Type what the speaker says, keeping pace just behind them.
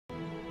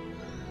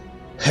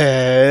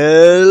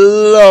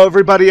Hello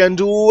everybody and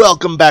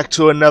welcome back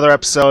to another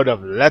episode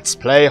of Let's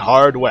Play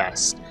Hard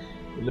West.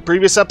 In the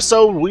previous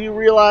episode, we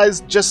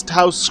realized just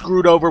how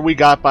screwed over we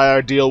got by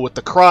our deal with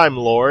the crime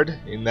lord,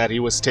 in that he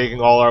was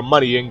taking all our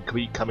money and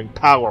becoming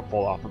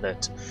powerful off of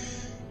it.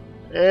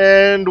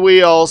 And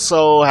we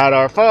also had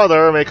our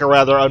father make a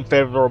rather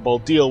unfavorable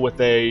deal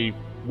with a,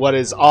 what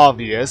is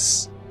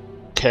obvious,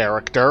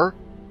 character,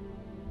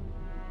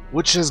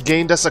 which has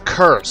gained us a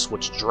curse,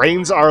 which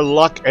drains our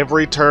luck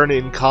every turn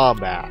in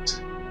combat.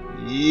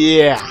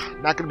 Yeah,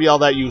 not going to be all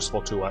that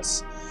useful to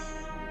us.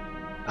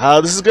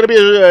 This is going to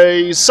be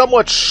a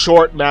somewhat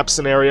short map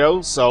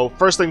scenario, so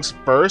first things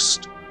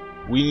first,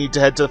 we need to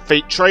head to the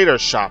Fate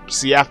Trader's shop.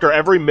 See, after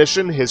every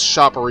mission, his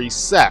shop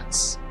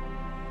resets.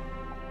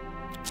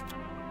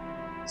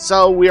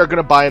 So we are going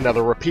to buy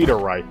another repeater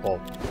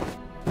rifle,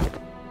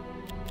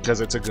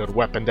 because it's a good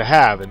weapon to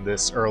have in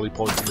this early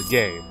point in the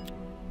game.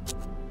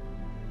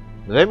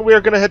 Then we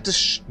are going to head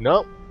to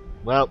no.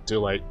 Well, too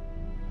late.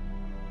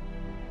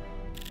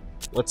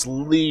 Let's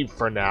leave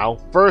for now.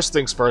 First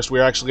things first, we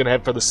are actually going to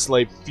head for the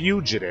slave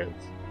fugitive.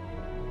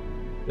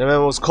 The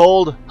man was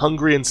cold,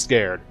 hungry, and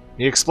scared.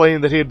 He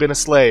explained that he had been a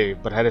slave,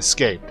 but had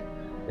escaped,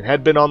 and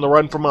had been on the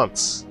run for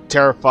months,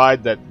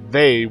 terrified that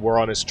they were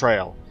on his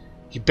trail.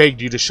 He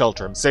begged you to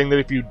shelter him, saying that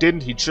if you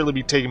didn't, he'd surely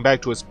be taken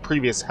back to his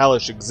previous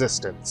hellish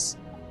existence.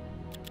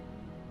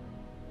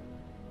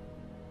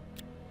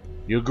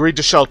 You agreed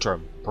to shelter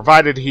him,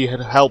 provided he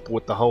had help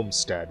with the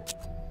homestead.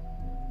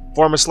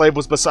 Former slave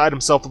was beside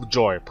himself with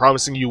joy,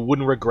 promising you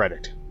wouldn't regret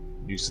it.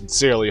 You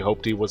sincerely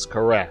hoped he was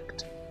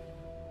correct.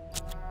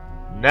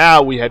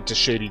 Now we head to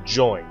Shady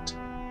Joint.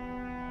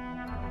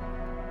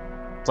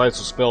 The place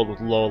was filled with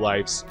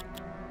lowlifes.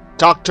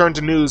 Talk turned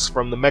to news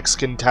from the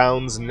Mexican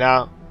towns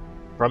now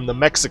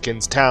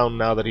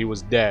that he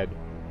was dead.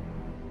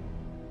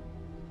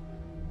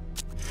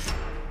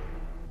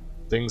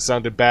 Things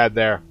sounded bad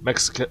there.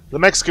 The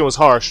Mexican was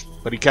harsh,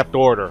 but he kept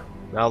order.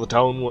 Now the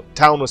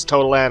town was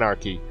total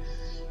anarchy.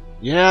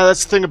 Yeah,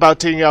 that's the thing about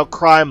taking out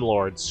crime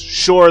lords.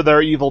 Sure,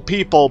 they're evil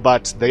people,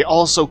 but they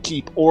also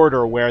keep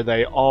order where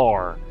they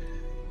are.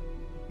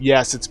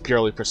 Yes, it's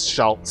purely for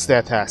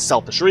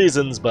selfish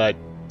reasons, but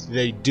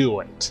they do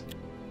it.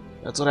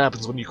 That's what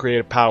happens when you create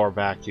a power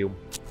vacuum.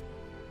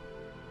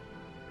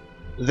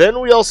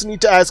 Then we also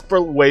need to ask for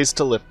ways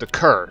to lift a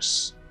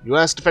curse. You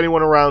asked if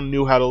anyone around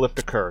knew how to lift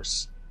a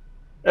curse.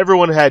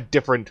 Everyone had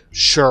different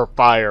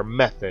surefire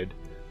method.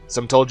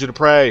 Some told you to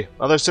pray,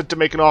 others said to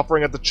make an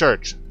offering at the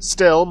church.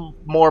 Still,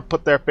 more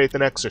put their faith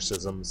in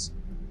exorcisms.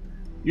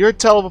 You heard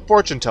tell of a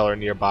fortune teller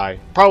nearby.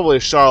 Probably a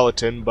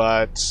charlatan,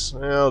 but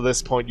well, at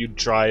this point you'd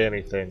try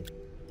anything.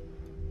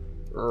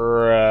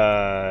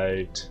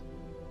 Right.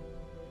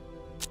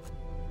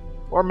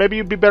 Or maybe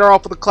you'd be better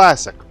off with a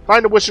classic.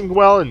 Find a wishing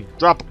well and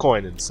drop a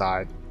coin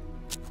inside.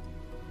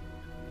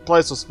 The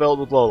place was filled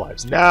with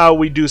lowlifes. Now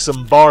we do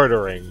some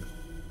bartering.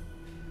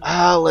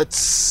 Let's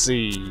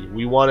see.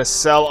 We want to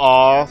sell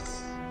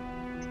off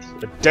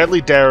a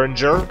deadly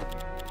derringer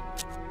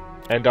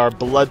and our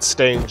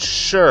bloodstained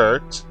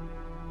shirt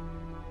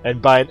and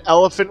buy an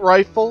elephant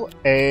rifle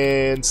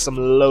and some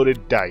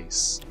loaded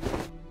dice.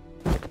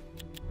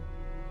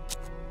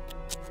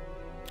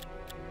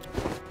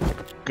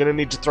 Gonna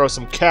need to throw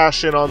some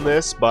cash in on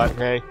this, but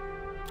hey.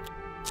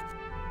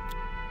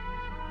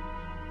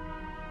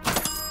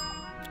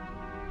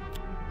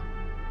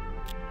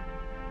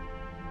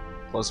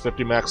 Plus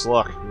 50 max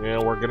luck. Yeah,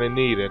 we're gonna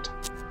need it.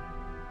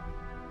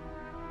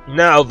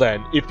 Now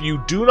then, if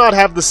you do not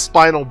have the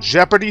Spinal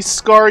Jeopardy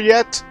scar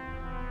yet,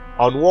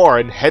 on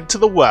Warren, head to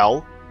the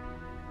well.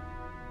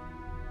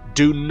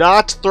 Do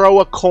not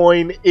throw a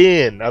coin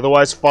in,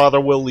 otherwise Father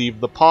will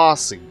leave the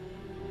posse.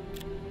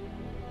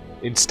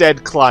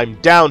 Instead, climb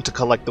down to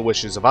collect the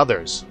wishes of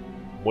others.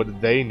 What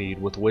did they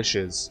need with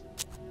wishes?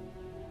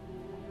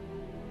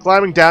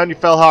 Climbing down, you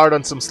fell hard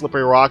on some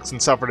slippery rocks and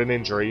suffered an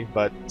injury,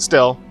 but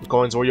still, the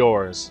coins were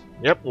yours.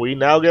 Yep, we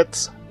now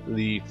get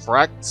the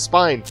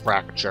spine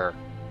fracture.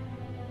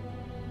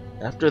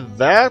 After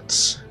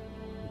that,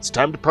 it's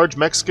time to purge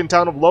Mexican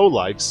town of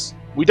lowlifes.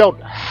 We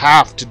don't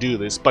have to do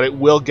this, but it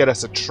will get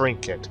us a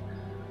trinket.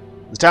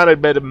 The town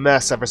had made a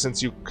mess ever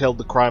since you killed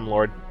the crime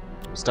lord.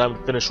 It was time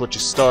to finish what you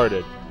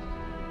started.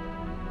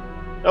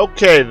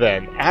 Okay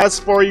then, as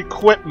for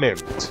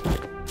equipment,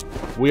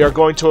 we are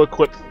going to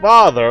equip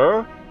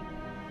Father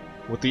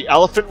with the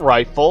elephant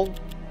rifle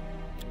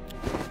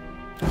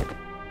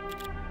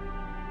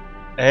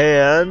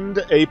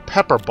and a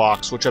pepper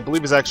box, which I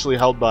believe is actually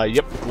held by,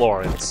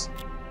 Florence.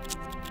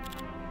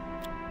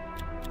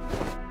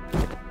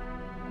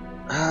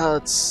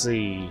 Let's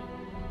see.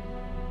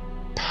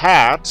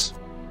 Pat,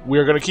 we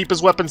are going to keep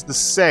his weapons the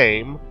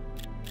same,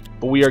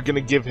 but we are going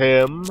to give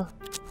him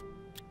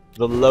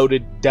the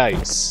loaded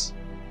dice.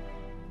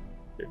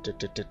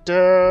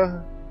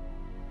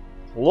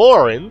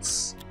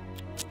 Lawrence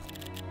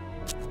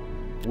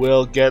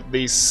will get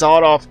the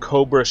sawed-off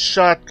Cobra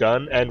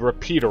shotgun and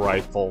repeater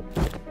rifle.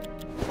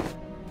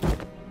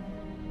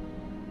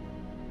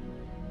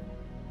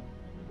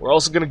 We're We're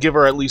also going to give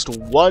her at least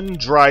one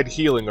dried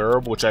healing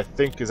herb, which I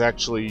think is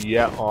actually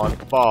yet on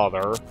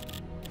Father.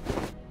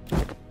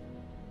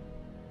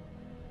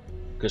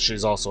 Because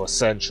she's also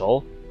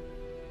essential.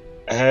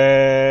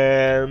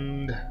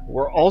 And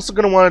we're also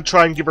going to want to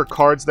try and give her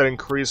cards that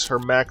increase her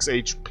max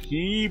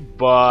HP,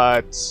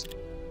 but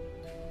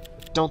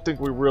I don't think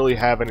we really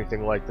have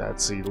anything like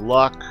that. See,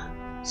 luck,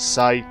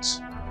 sight,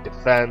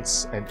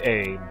 defense, and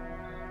aim.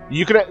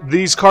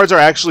 These cards are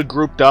actually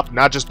grouped up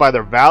not just by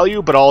their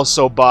value, but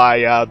also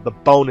by the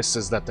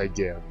bonuses that they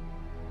give.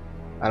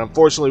 And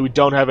unfortunately, we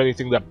don't have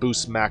anything that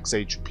boosts max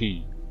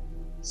HP.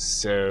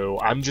 So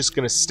I'm just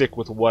going to stick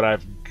with what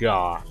I've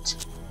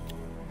got.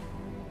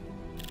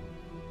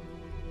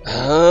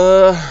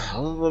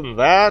 Other than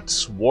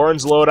that,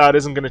 Warren's loadout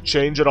isn't going to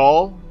change at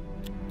all.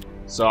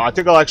 So I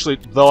think I'll actually,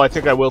 though I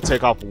think I will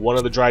take off one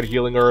of the dried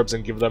healing herbs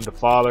and give them to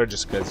Father,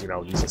 just because, you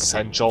know, he's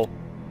essential.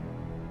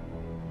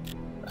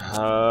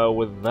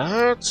 With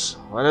that,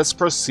 let us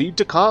proceed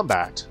to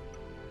combat.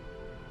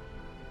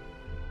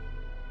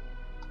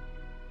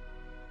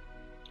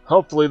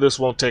 Hopefully this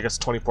won't take us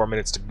 24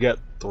 minutes to get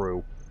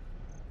through.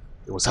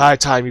 It was high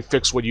time you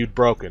fixed what you'd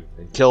broken,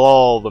 and kill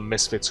all the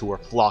misfits who were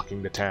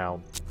flocking to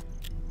town.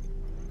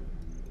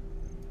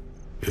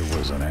 It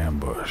was an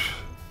ambush.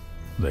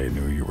 They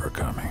knew you were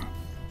coming.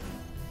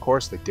 Of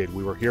course they did.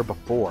 We were here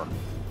before.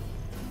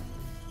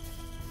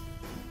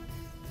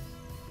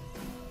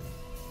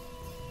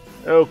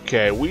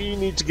 Okay, we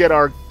need to get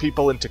our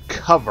people into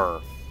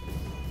cover,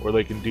 where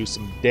they can do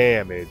some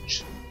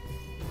damage.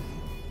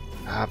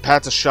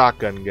 Pat's a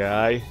shotgun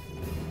guy.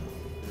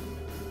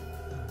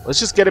 Let's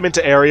just get him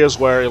into areas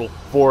where it'll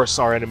force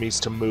our enemies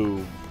to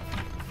move.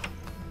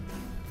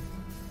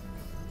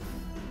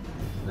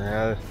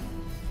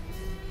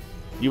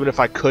 Even if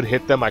I could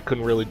hit them, I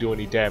couldn't really do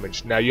any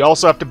damage. Now, you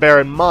also have to bear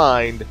in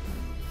mind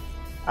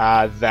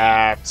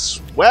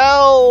that,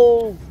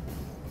 well,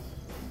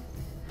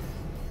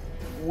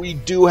 we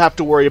do have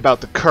to worry about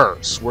the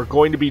curse. We're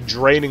going to be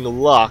draining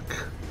luck,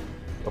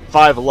 or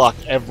 5 luck,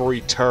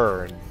 every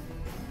turn.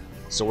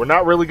 So we're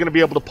not really going to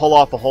be able to pull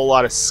off a whole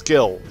lot of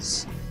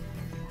skills.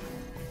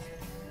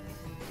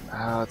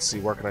 Let's see,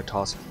 where can I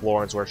toss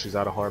Florence where she's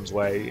out of harm's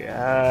way?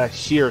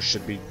 Here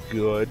should be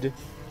good,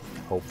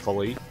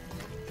 hopefully.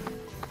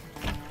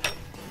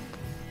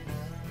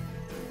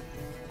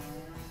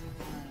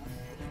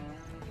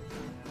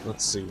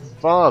 Let's see,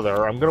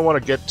 Father, I'm going to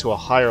want to get to a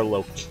higher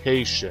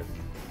location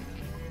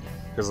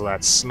because of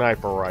that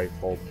sniper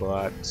rifle,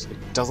 but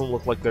it doesn't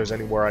look like there's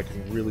anywhere I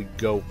can really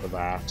go for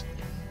that.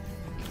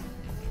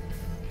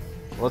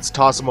 Let's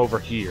toss him over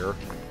here.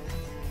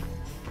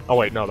 Oh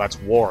wait, no, that's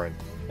Warren.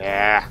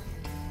 Ah.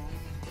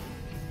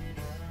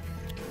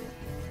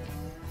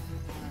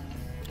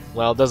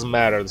 Well, it doesn't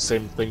matter, the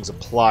same things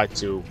apply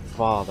to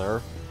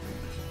Father.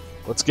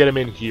 Let's get him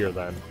in here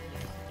then.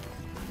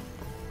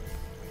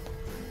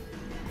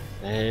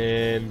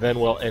 And then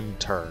we'll end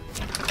turn.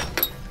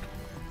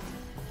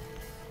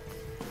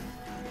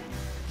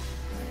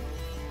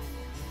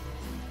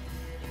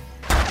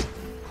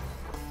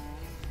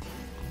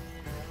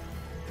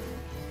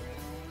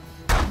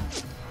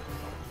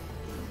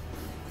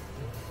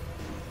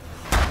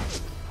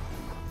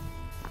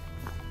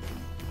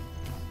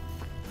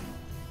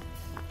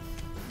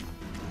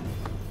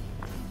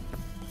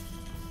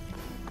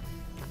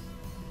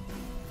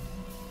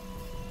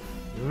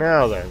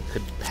 Now then,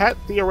 could Pat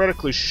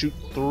theoretically shoot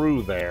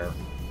through there?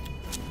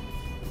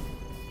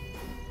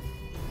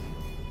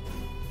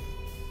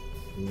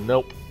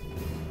 Nope.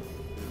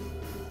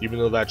 Even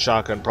though that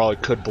shotgun probably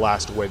could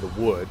blast away the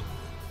wood.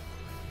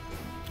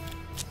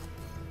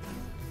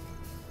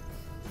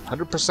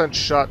 100%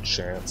 shot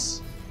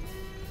chance.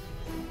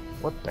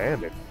 What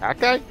bandit? That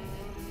guy?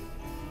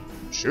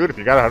 Shoot, if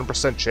you got a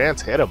 100%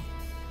 chance, hit him.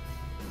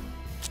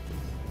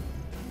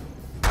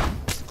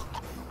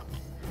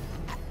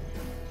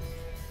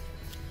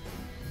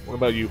 What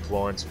about you,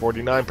 Florence?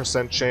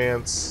 49%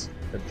 chance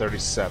and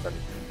 37.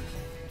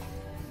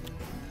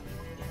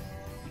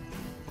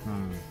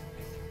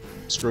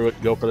 Screw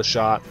it, go for the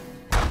shot.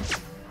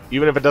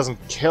 Even if it doesn't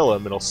kill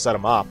him, it'll set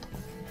him up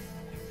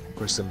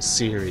for some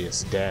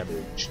serious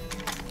damage.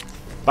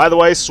 By the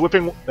way,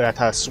 swapping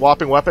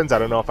weapons, I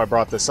don't know if I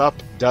brought this up,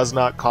 does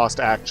not cost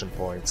action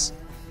points.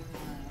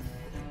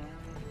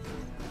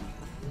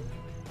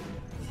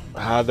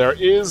 There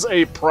is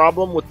a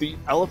problem with the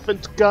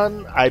elephant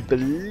gun. I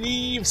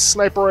believe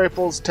sniper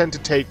rifles tend to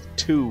take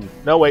 2.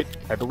 No, wait.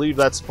 I believe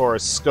that's for a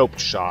scoped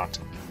shot.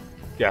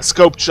 Yeah,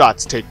 scoped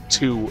shots take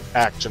 2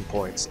 action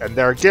points, and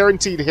they're a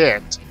guaranteed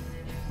hit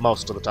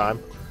most of the time.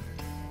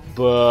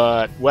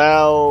 But,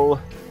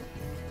 well,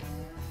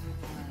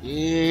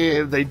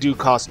 yeah, they do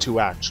cost 2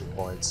 action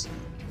points.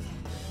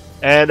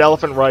 And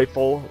elephant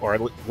rifle, or,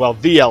 well,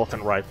 the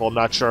elephant rifle, I'm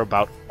not sure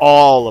about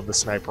all of the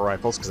sniper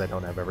rifles, because I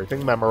don't have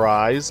everything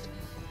memorized,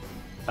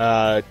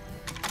 tend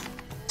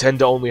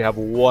to only have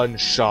 1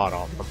 shot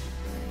on them.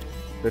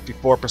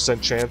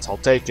 54% chance, I'll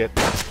take it.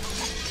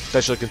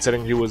 Especially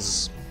considering he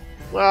was,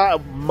 well,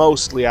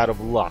 mostly out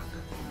of luck.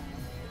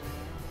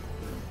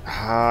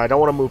 I don't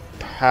want to move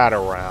Pat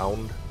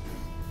around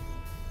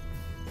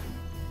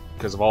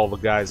because of all the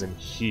guys in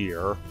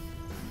here.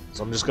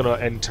 So I'm just gonna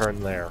end turn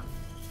there.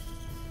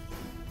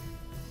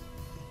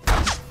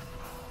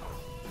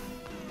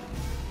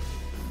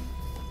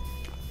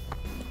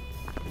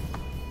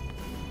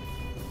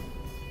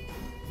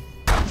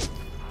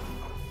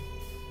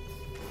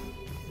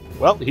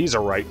 Well, he's a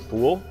right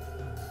fool,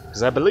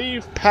 because I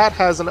believe Pat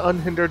has an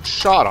unhindered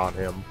shot on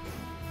him.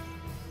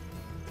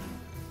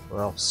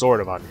 Well, sort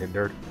of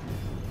unhindered.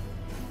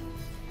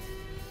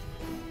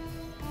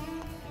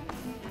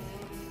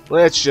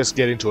 Let's just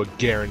get into a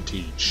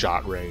guaranteed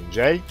shot range,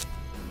 eh?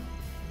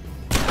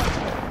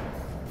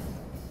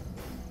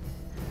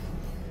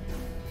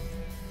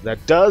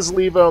 That does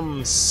leave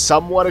him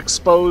somewhat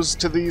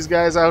exposed to these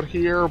guys out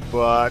here,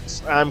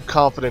 but I'm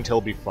confident he'll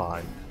be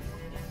fine.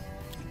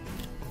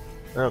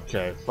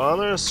 Okay,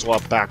 Father,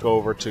 swap back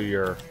over to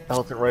your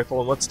elephant rifle,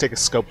 and let's take a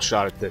scoped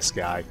shot at this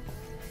guy.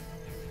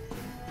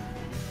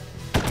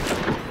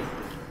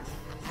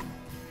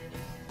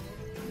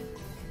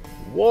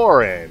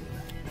 Warren!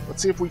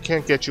 Let's see if we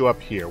can't get you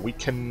up here. We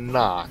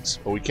cannot,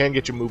 but we can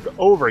get you moved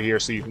over here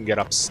so you can get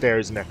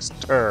upstairs next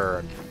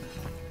turn.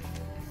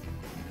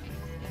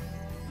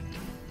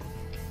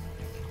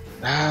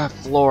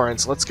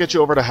 Florence, let's get you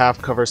over to half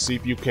cover, see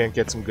if you can't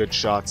get some good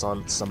shots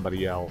on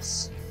somebody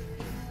else.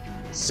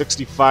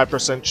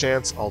 65%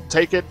 chance, I'll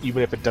take it.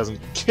 Even if it doesn't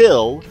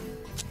kill,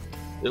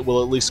 it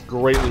will at least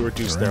greatly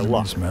reduce their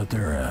luck. Enemies met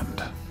their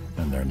end,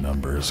 and their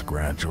numbers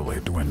gradually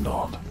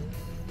dwindled.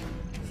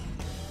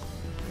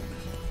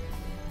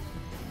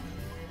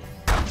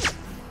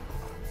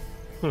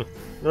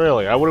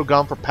 Really, I would have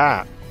gone for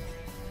Pat.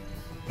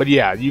 But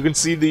yeah, you can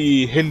see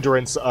the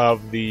hindrance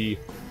of the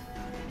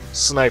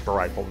sniper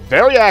rifle.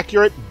 Very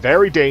accurate,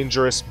 very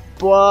dangerous,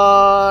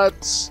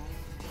 but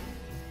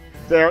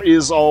there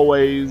is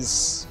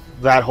always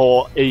that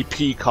whole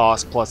AP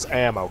cost plus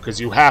ammo,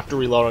 because you have to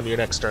reload on your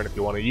next turn if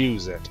you want to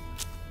use it.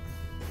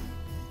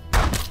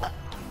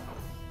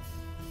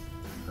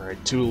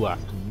 Alright, 2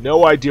 left.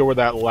 No idea where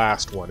that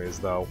last one is,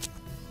 though.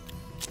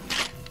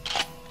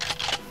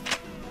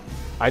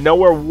 I know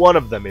where one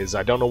of them is,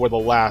 I don't know where the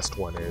last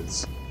one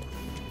is.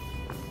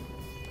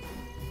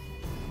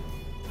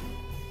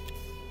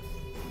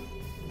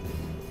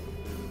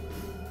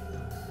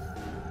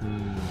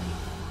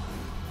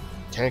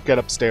 Can't get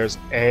upstairs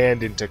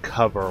and into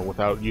cover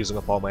without using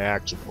up all my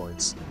action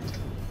points.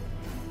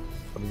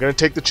 I'm gonna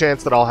take the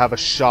chance that I'll have a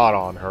shot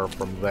on her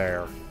from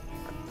there.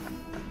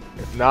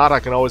 If not, I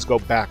can always go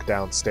back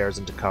downstairs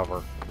into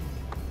cover.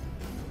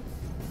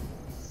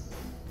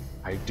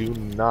 I do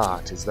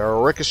not. Is there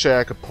a ricochet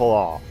I could pull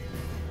off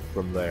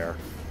from there?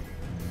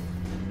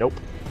 Nope.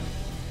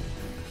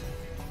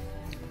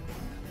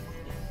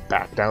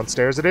 Back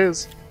downstairs it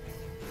is.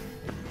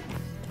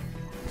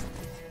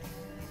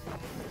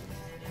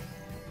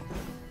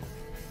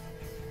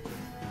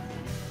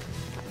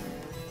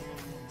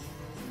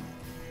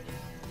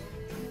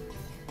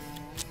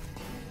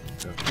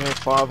 Okay,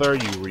 Father,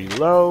 you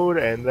reload,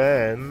 and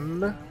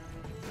then...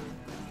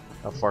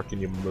 How far can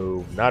you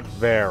move? Not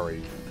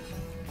very.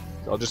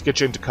 I'll just get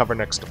you into cover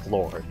next to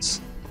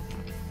Florence.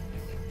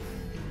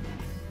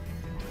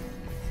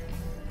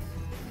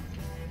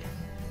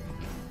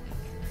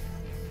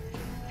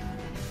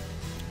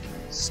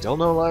 Still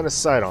no line of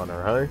sight on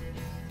her, huh?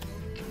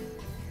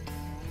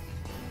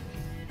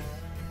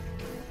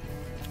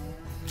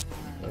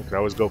 I could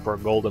always go for a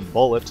golden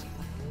bullet.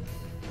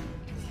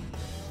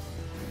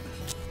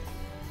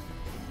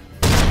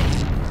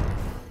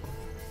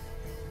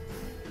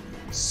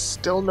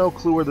 Still no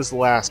clue where this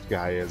last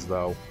guy is,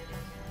 though.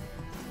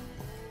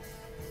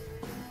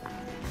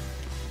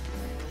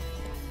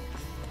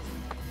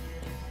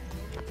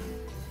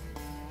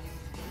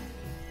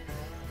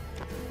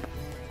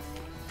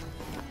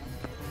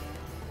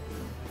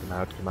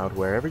 Come out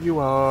wherever you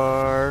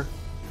are.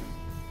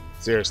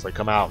 Seriously,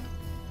 come out.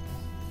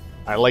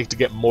 I like to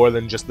get more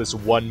than just this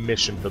one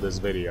mission for this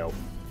video.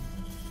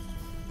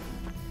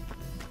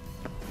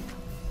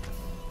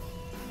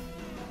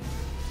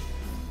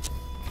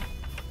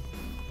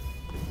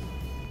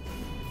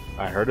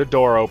 I heard a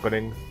door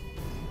opening,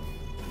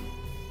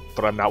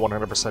 but I'm not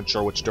 100%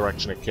 sure which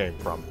direction it came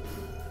from.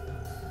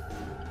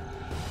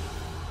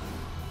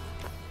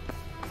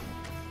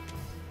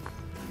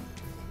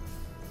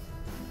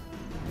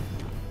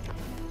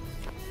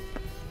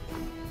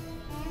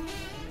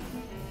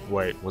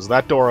 Wait, was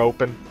that door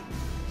open?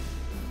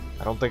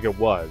 I don't think it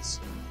was.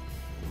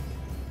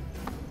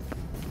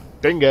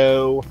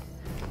 Bingo!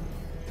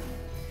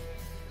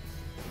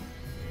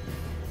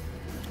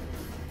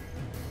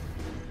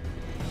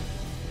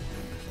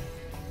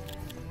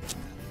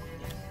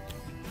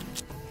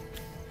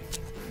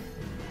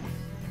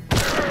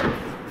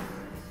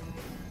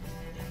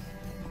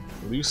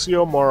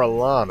 Lucio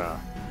Morellana.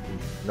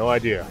 No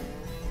idea.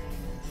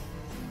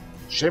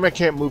 Shame I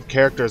can't move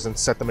characters and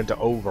set them into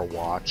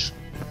Overwatch.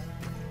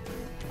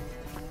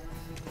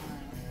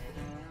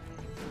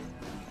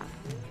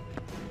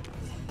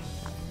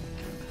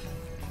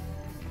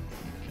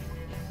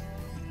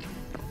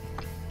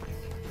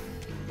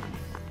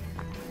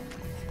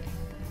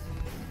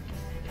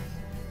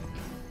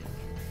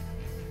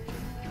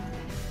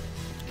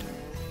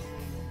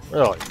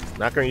 Really?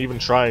 Not gonna even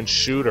try and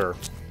shoot or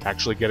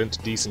actually get into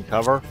decent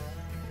cover?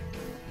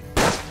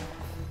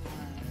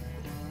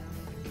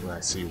 I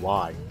see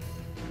why.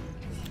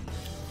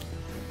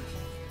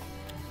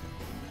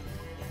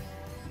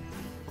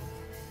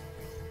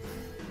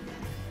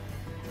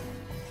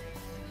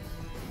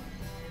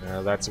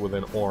 That's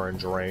within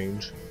orange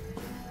range.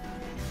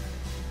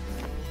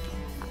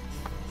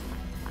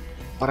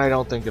 But I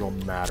don't think it'll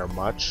matter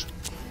much.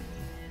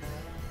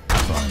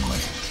 Finally,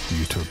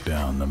 you took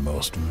down the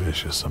most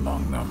vicious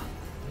among them.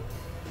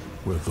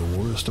 With the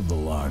worst of the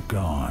lot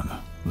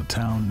gone, the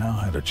town now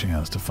had a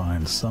chance to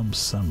find some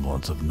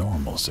semblance of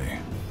normalcy.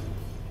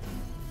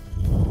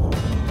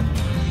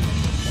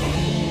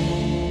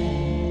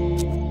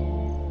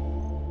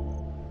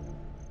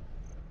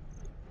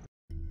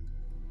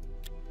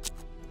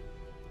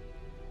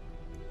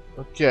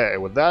 Okay,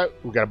 with that,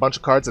 we got a bunch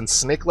of cards and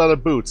snake leather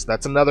boots.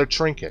 That's another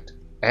trinket.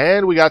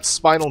 And we got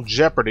Spinal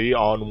Jeopardy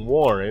on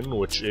Warren,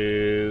 which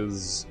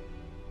is...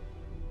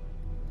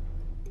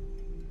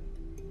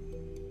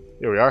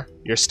 Here we are.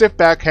 Your stiff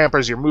back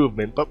hampers your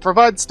movement, but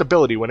provides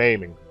stability when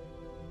aiming.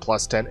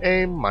 Plus 10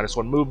 aim, minus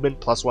 1 movement,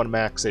 plus 1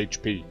 max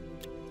HP.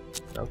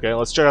 Okay,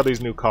 let's check out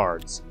these new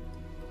cards.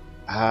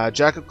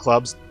 Jack of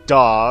Clubs,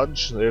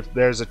 dodge. If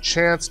there's a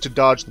chance to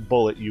dodge the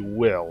bullet, you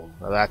will.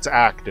 Now, that's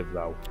active,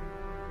 though.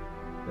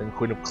 Then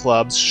Queen of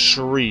Clubs,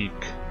 Shriek.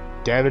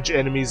 Damage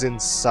enemies in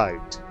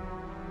sight.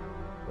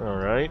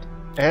 Alright.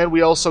 And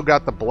we also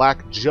got the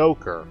Black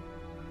Joker.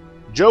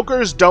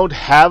 Jokers don't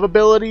have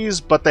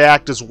abilities, but they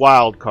act as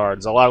wild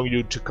cards, allowing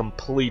you to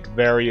complete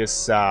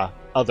various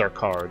other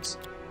cards.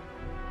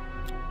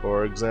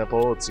 For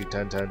example, let's see,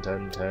 10, 10,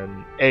 10,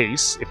 10.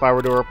 Ace. If I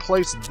were to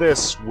replace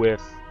this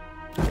with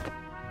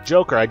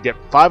Joker, I'd get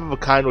 5 of a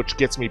kind, which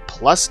gets me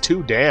plus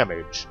 2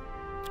 damage.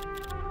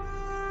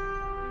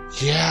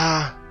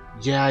 Yeah,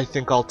 I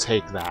think I'll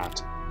take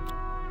that.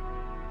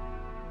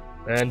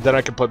 And then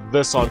I can put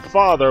this on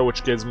Father,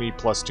 which gives me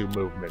plus 2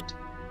 movement.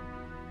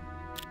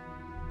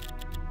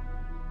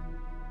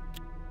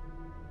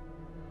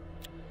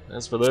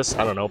 As for this,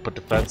 I don't know, put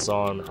defense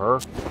on her.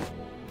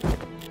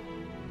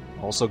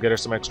 Also get her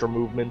some extra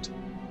movement.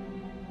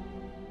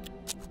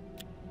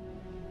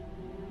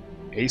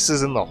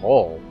 Aces in the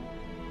hole.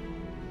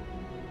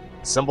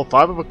 Assemble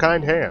 5 of a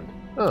kind hand.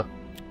 Huh.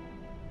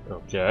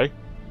 Okay.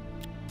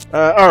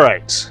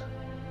 Alright.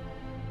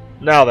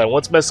 Now then,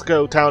 once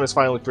Mexico Town is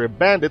finally free of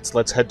bandits,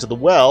 let's head to the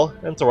well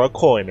and throw a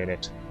coin in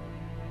it.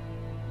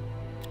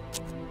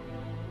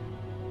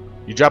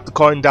 You drop the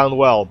coin down the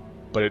well,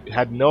 but it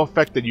had no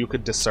effect that you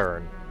could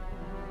discern.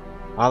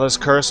 Father's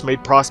curse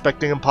made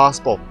prospecting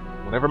impossible.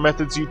 Whatever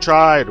methods you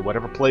tried,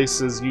 whatever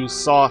places you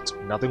sought,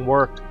 nothing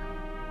worked.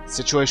 The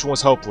situation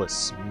was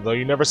hopeless. Though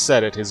you never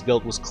said it, his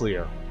guilt was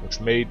clear,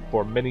 which made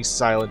for many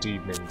silent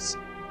evenings.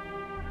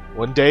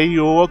 One day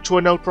you awoke to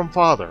a note from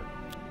Father.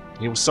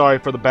 He was sorry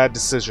for the bad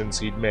decisions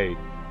he'd made.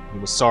 He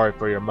was sorry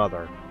for your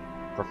mother,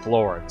 for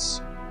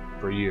Florence,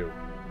 for you.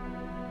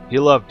 He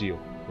loved you,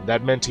 and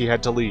that meant he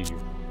had to leave you.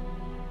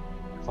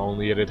 If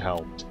only it had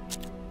helped.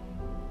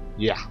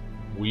 Yeah,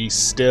 we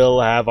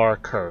still have our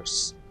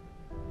curse.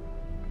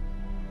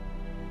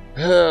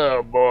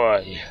 Oh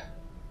boy.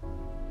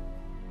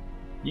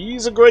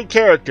 He's a great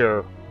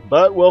character,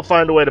 but we'll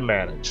find a way to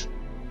manage.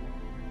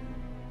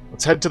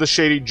 Let's head to the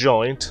Shady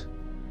Joint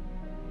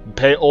and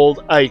pay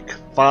old Ike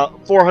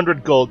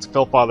 400 gold to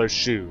fill Father's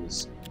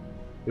shoes.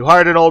 You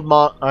hired an old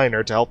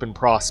miner to help in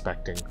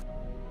prospecting.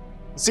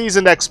 A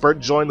seasoned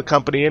expert joined the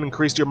company and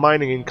increased your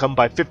mining income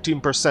by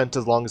 15%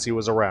 as long as he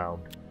was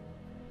around.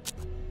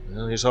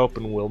 Well, he's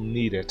hoping we'll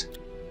need it.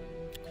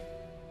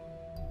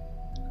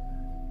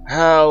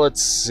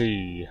 Let's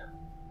see.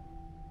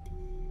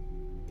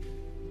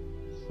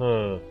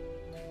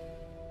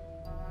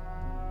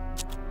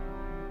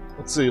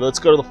 Let's see, let's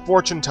go to the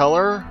fortune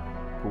teller,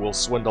 who will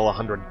swindle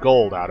 100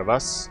 gold out of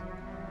us.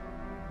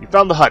 You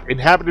found the hut,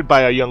 inhabited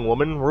by a young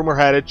woman. Rumor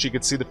had it she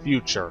could see the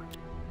future.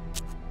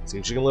 See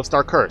if she can lift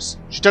our curse.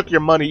 She took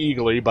your money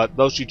eagerly, but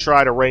though she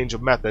tried a range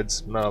of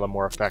methods, none of them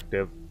were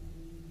effective.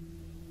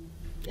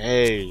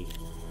 Yay.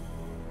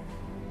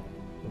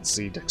 Let's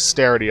see,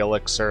 dexterity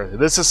elixir.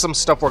 This is some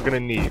stuff we're gonna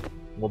need.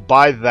 We'll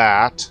buy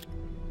that.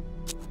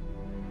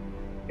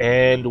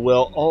 And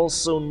we'll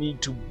also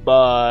need to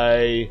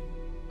buy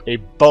a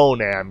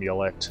bone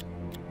amulet.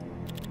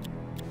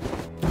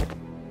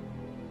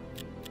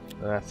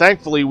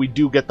 Thankfully, we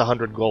do get the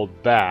 100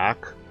 gold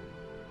back.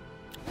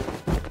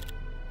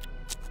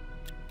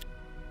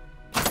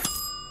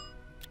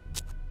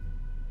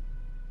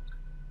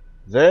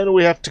 Then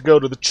we have to go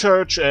to the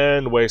church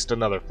and waste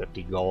another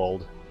 50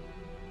 gold.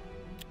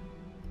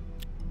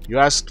 You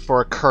asked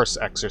for a curse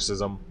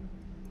exorcism.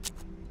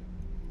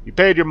 You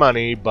paid your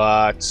money,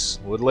 but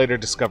would later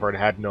discover it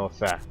had no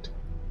effect.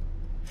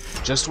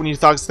 Just when you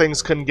thought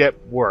things couldn't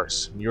get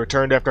worse, you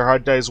returned after a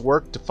hard day's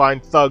work to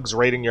find thugs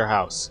raiding your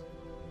house.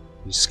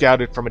 You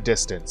scouted from a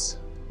distance.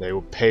 They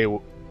would pay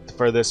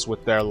for this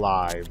with their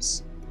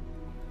lives.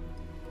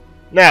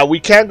 Now, we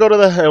can go to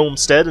the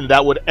homestead, and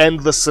that would end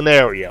the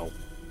scenario.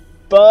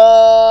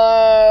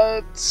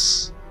 But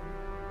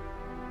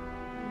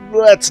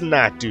let's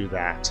not do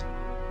that.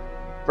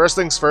 First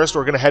things first,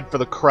 we're going to head for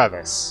the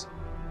crevice.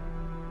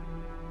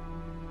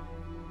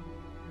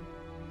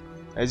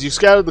 As you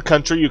scouted the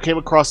country, you came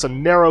across a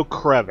narrow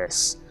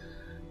crevice.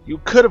 You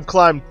could have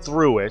climbed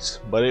through it,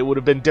 but it would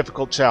have been a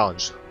difficult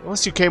challenge.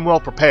 Unless you came well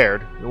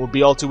prepared, it would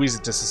be all too easy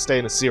to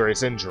sustain a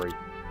serious injury.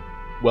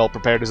 Well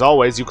prepared as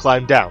always, you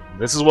climbed down.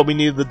 This is what we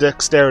needed the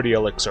dexterity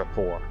elixir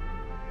for.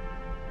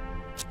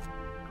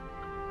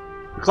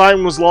 The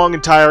climb was long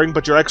and tiring,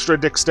 but your extra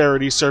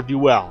dexterity served you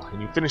well,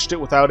 and you finished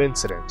it without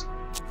incident.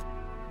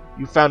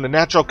 You found a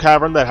natural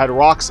cavern that had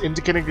rocks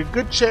indicating a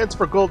good chance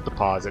for gold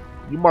deposit.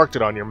 You marked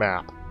it on your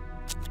map.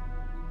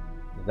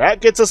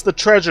 That gets us the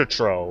treasure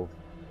trove.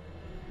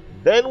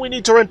 Then we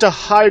need to rent a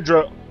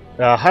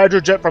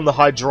hydrojet from the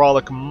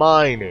hydraulic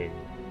mining.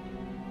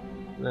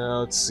 Now,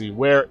 let's see,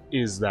 where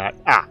is that?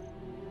 Ah!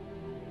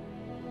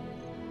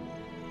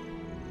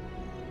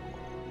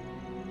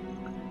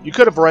 You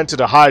could have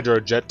rented a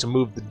hydrojet to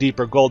move the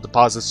deeper gold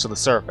deposits to the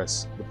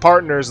surface. The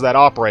partners that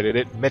operated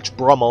it, Mitch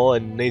Brummel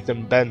and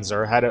Nathan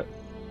Benzer,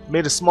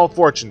 made a small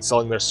fortune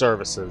selling their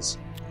services.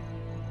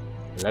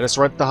 Let us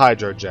rent the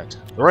hydrojet.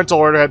 The rental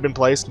order had been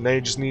placed, and they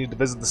just needed to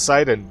visit the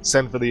site and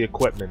send for the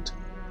equipment.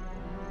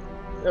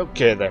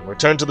 Okay then,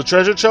 return to the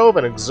treasure trove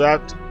and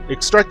extract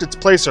its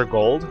placer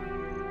gold.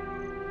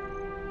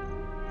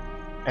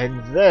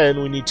 And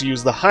then we need to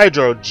use the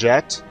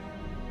hydrojet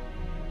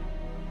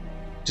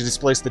to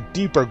displace the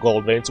deeper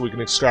gold vein so we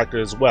can extract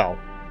it as well.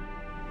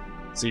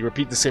 So you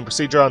repeat the same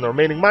procedure on the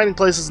remaining mining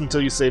places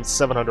until you save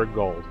 700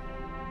 gold.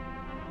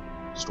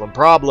 Just one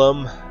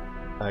problem.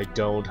 I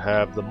don't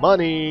have the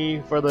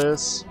money for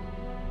this.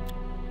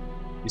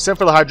 You sent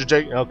for the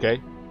hydrojet.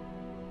 Okay.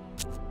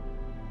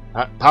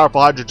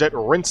 Powerful hydrojet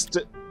rinsed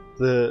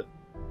the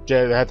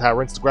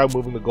ground,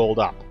 moving the gold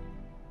up.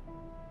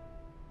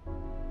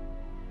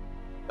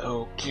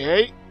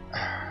 Okay.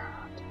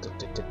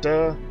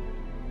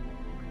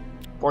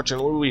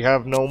 Fortunately, we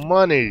have no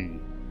money.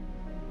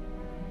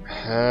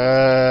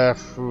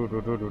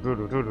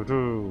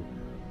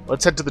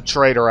 Let's head to the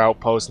trader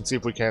outpost and see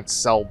if we can't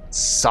sell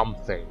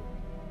something.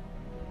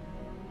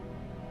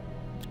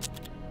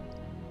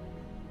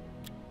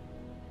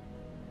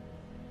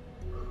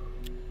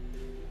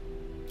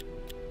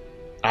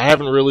 I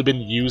haven't really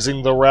been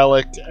using the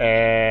relic,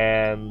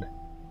 and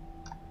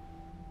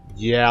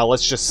yeah,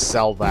 let's just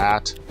sell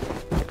that.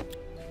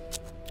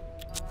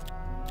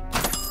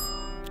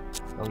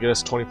 That'll get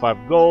us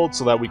 25 gold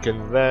so that we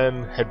can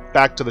then head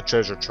back to the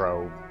treasure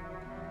trove.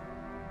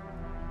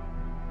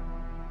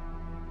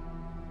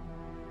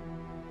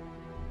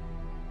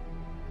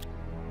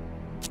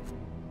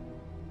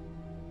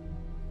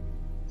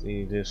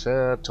 See this,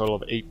 total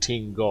of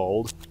 18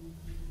 gold.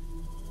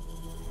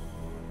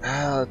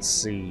 Let's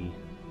see.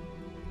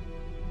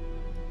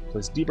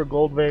 Place deeper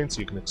gold vein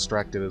so you can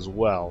extract it as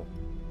well.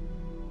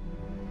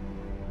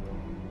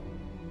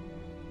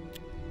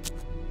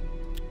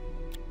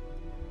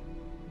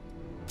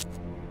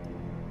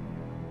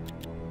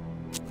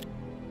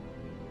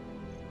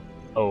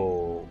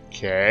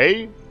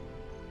 Okay.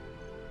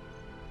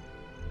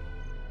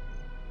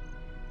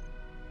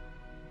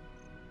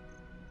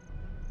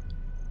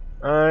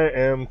 I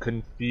am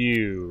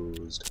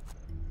confused.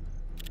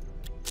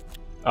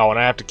 Oh, and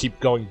I have to keep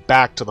going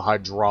back to the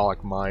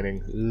hydraulic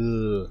mining.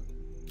 Ugh.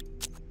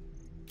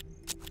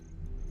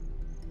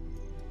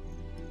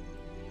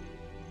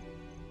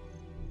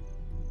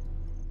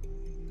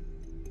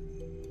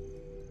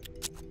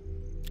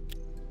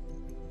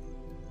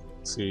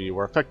 Let's see,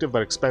 we're effective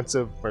but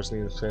expensive. First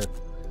needs to...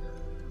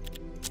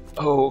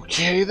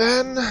 Okay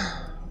then.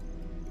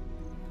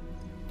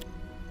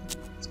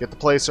 Let's get the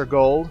placer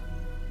gold.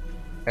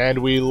 And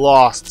we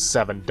lost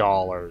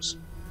 $7.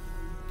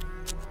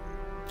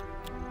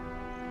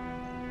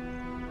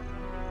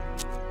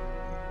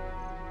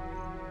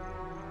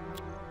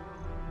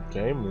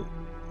 Okay.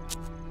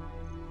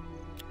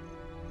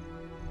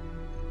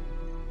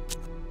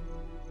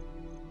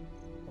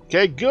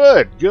 Okay,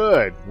 good,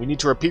 good. We need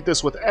to repeat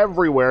this with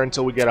everywhere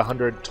until we get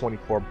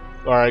 124,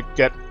 or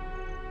get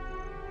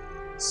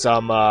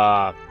some,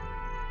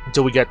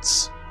 until we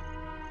get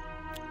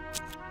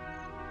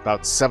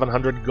about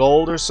 700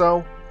 gold or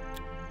so.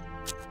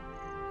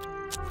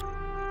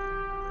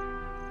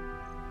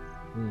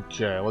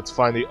 Okay, let's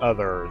find the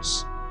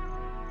others.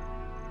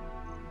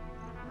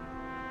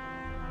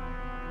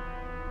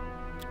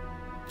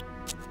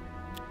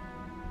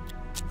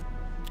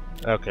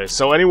 Okay,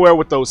 so anywhere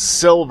with those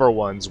silver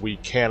ones we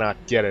cannot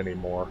get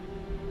anymore.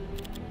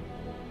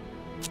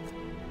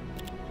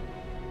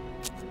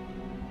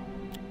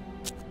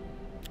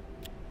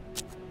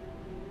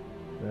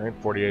 Alright,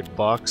 48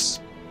 bucks.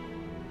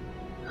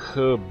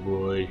 Oh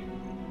boy.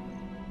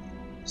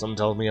 Someone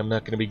told me I'm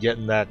not going to be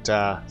getting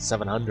that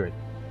 700.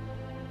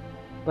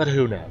 But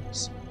who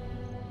knows?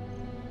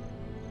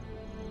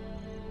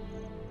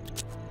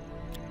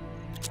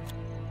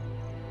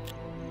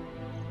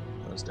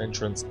 First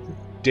entrance.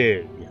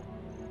 Dig.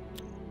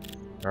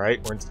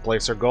 Alright, we're into the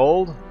placer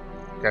gold.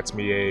 Gets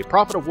me a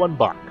profit of $1.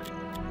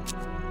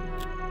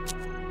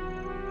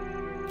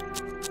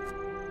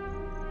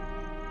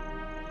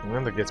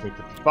 And that gets me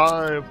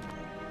 55.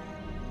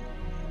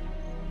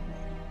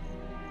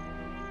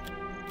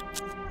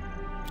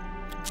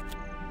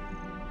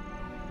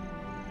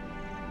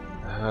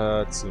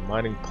 Let's see,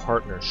 mining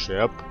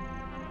partnership.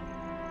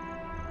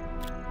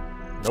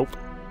 Nope.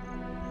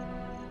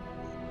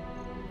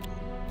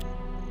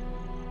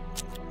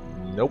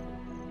 Nope.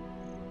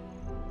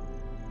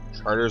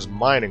 Charter's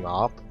mining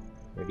op.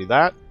 Maybe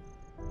that.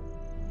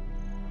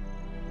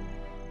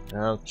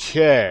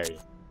 Okay.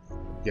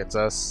 Gets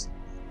us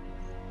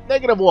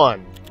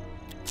 -1.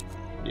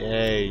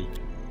 Yay.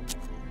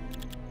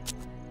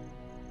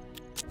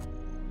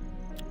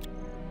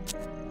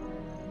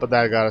 But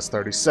that got us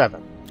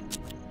 37.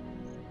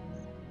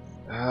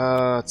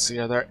 Let's see,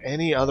 are there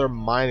any other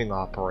mining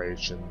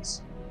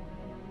operations?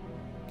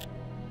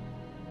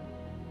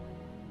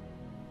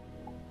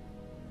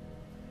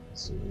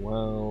 So,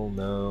 well,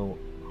 no.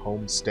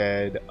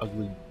 Homestead,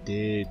 Ugly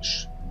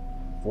Ditch,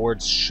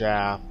 Ford's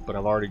Shaft, but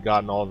I've already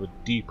gotten all the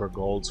deeper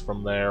golds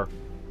from there.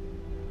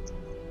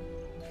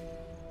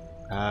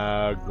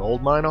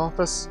 Gold mine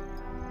office?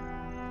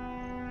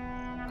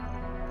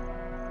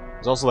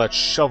 There's also that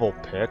shovel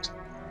pit.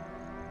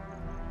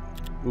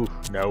 Oof,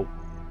 no.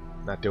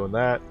 Not doing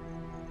that.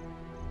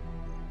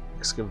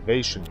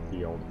 Excavation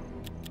field.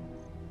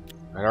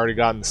 I'd already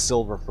gotten the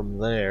silver from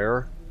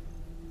there.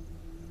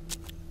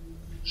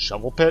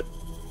 Shovel pit?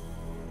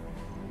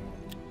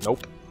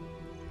 Nope.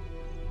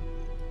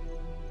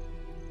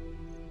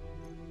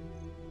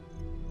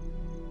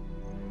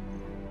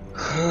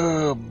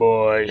 Oh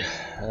boy.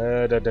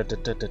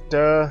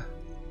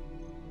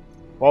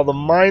 While the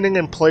mining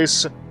and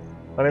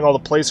finding all the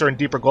placer and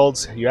deeper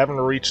golds, you haven't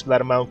reached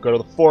that amount, go to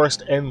the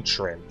forest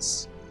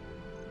entrance.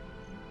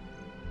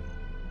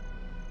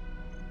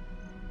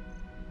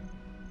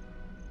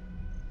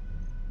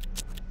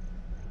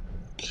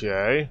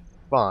 Okay,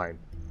 fine.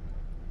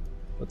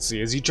 Let's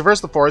see, as you traverse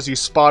the forest, you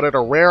spotted a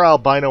rare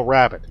albino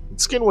rabbit.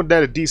 Its skin would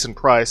net a decent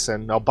price,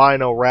 and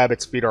albino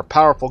rabbits' feet are a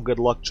powerful good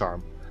luck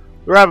charm.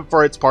 The rabbit,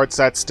 for its part,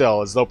 sat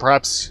still, as though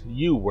perhaps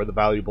you were the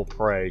valuable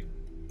prey.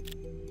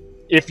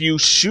 If you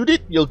shoot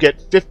it, you'll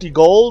get 50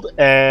 gold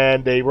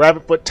and a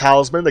rabbit foot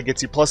talisman that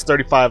gets you plus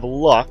 35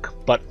 luck,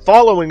 but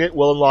following it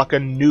will unlock a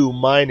new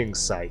mining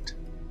site.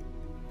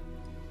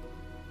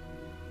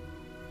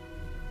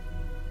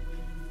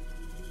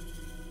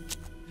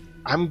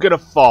 I'm gonna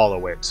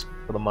follow it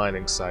for the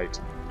mining site.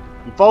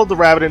 You followed the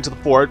rabbit into the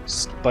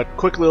forest, but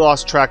quickly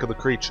lost track of the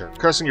creature.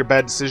 Cursing your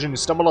bad decision, you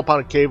stumbled upon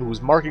a cave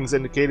whose markings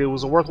indicated it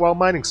was a worthwhile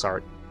mining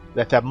site.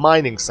 That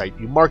mining site.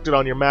 You marked it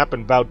on your map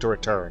and vowed to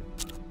return.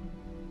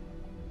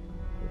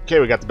 Okay,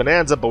 we got the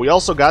Bonanza, but we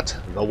also got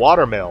the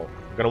water mill.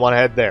 We're gonna want to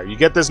head there. You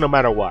get this no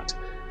matter what.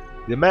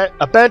 The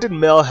abandoned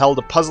mill held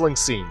a puzzling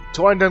scene.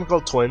 Two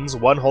identical twins,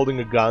 one holding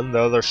a gun, the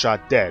other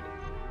shot dead.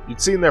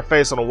 You'd seen their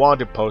face on a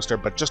wanted poster,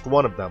 but just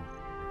one of them.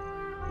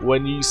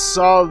 When you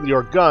saw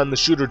your gun, the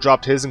shooter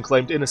dropped his and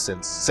claimed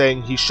innocence,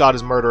 saying he shot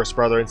his murderous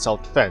brother in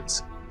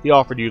self-defense. He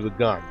offered you the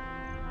gun.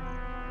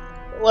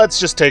 Let's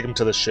just take him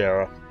to the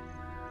sheriff.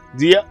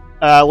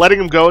 Letting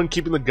him go and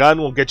keeping the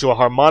gun will get you a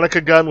harmonica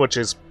gun, which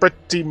is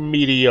pretty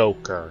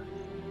mediocre.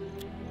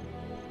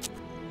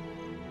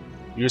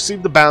 You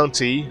received the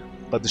bounty,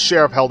 but the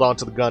sheriff held on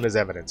to the gun as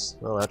evidence.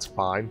 Well, that's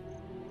fine.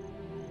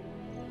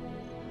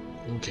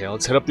 Okay,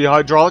 let's hit up the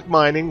hydraulic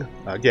mining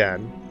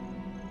again.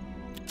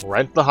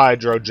 Rent the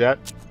hydrojet.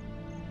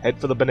 Head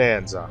for the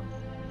Bonanza.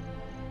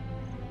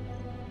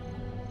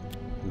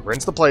 We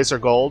rinse the placer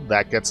gold.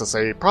 That gets us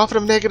a profit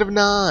of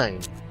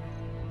 -9.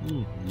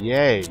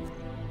 Yay.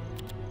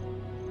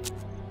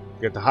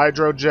 Get the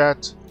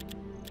hydrojet.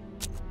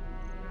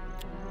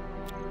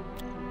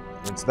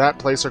 Rinse that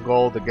placer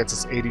gold. That gets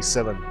us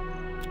 87.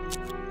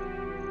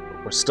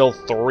 But we're still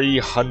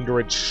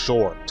 300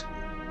 short.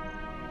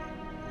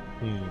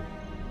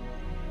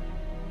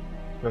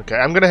 Okay,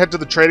 I'm going to head to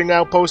the trading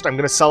outpost. I'm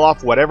going to sell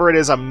off whatever it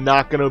is I'm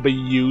not going to be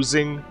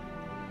using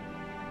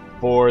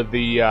for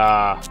the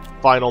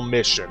final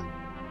mission.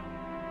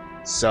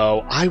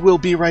 So, I will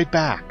be right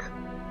back.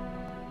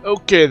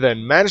 Okay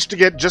then, managed to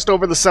get just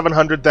over the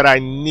 700 that I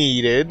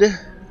needed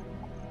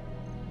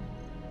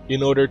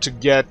in order to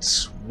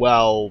get,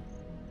 well,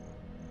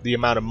 the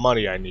amount of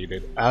money I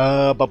needed.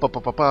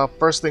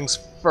 First things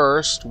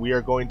first, we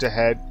are going to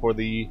head for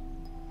the,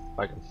 if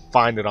I can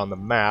find it on the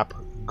map,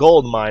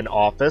 gold mine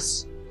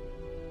office.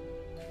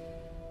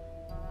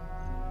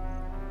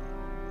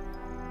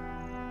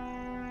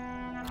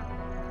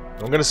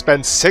 I'm going to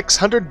spend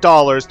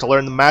 $600 to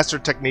learn the master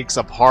techniques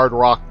of hard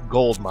rock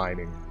gold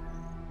mining.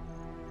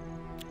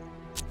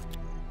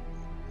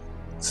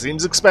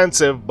 Seems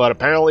expensive, but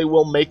apparently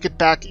we'll make it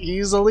back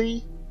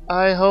easily,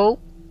 I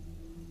hope.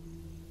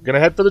 Gonna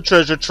head for the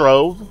treasure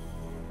trove.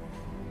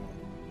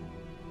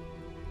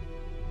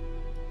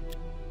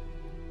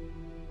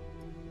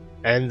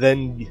 And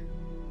then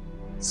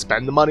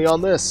spend the money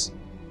on this,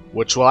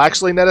 which will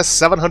actually net us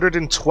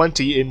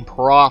 720 in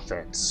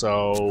profit,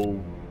 so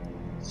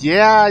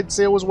yeah, I'd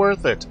say it was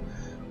worth it.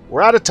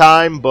 We're out of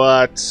time,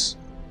 but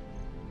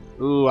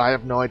ooh, I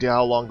have no idea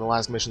how long the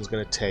last mission's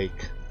gonna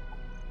take.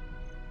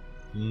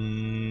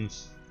 You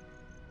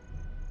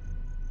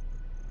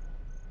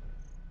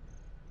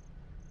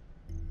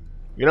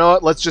know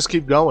what? Let's just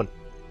keep going.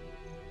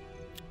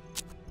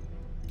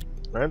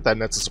 Alright, that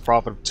nets us a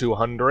profit of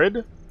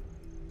 200.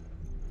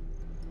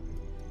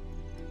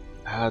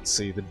 Let's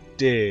see, the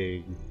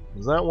dig.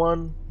 Is that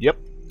one? Yep.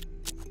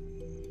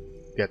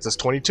 Gets us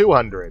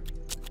 2,200.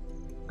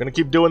 Gonna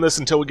keep doing this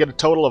until we get a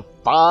total of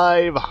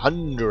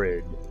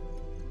 500.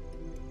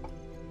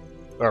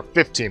 Or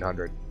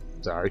 1,500.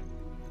 Sorry.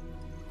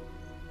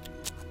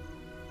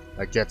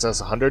 That gets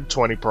us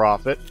 120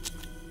 profit.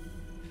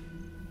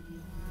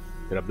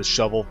 Hit up the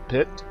shovel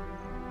pit.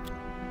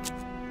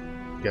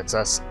 Gets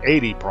us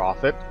 80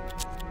 profit.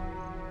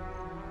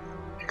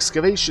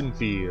 Excavation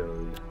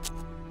field.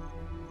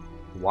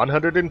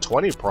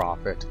 120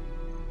 profit.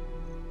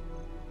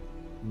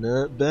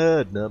 Not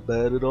bad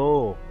at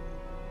all.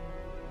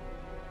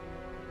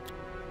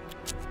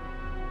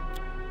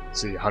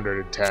 Let's see,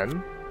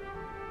 110.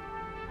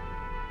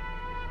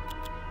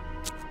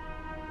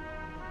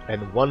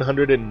 And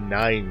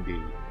 190.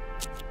 I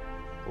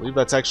believe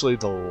that's actually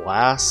the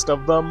last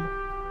of them.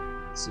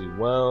 Let's see,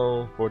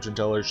 well, Fortune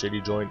Teller,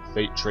 Shady Joint,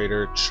 Fate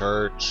Trader,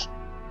 Church.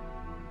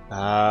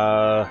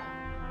 Let's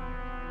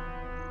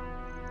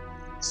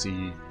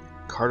see,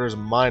 Carter's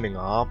Mining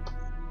Op.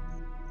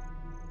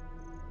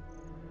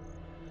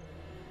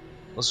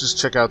 Let's just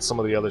check out some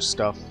of the other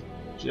stuff,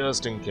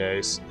 just in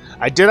case.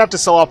 I did have to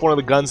sell off one of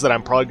the guns that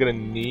I'm probably going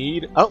to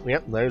need. Oh,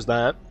 yep, there's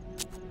that.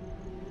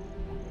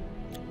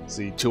 Let's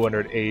see,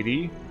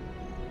 280.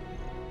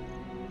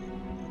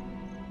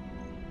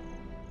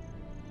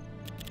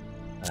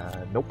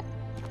 Nope.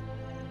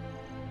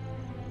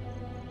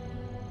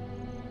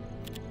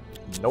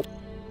 Nope.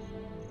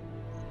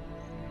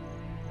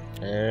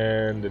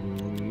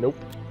 And nope.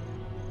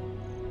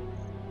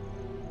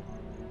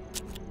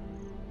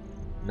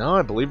 No,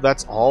 I believe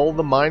that's all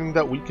the mining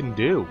that we can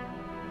do.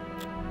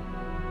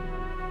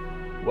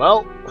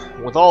 Well,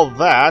 with all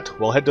that,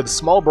 we'll head to the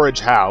Small Bridge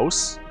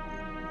house.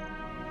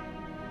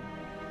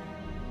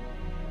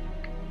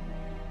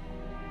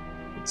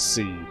 Let's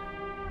see.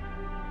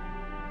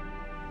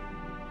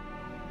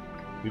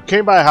 You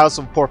came by a house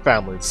of poor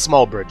families,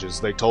 Small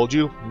Bridges, they told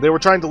you. They were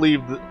trying to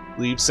leave,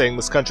 saying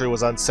this country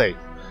was unsafe.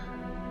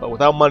 But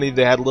without money,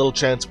 they had little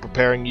chance of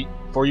preparing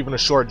for even a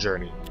short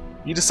journey.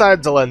 You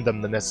decided to lend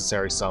them the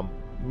necessary sum.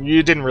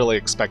 You didn't really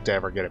expect to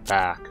ever get it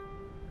back.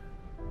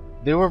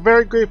 They were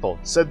very grateful,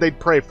 said they'd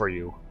pray for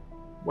you.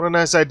 What a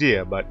nice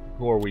idea, but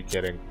who are we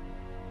kidding?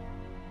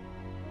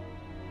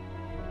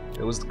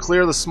 It was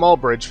clear the Small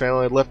Bridge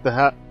family had left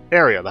the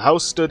area. The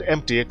house stood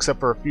empty except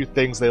for a few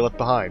things they left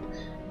behind.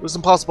 It was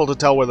impossible to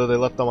tell whether they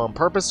left them on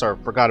purpose or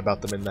forgot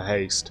about them in the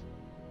haste.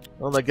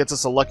 Well, that gets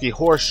us a lucky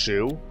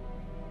horseshoe.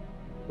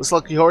 This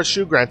lucky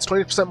horseshoe grants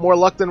 20% more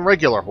luck than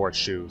regular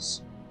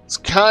horseshoes. It's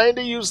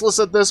kinda useless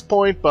at this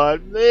point,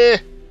 but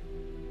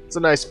it's a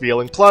nice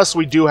feeling. Plus,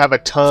 we do have a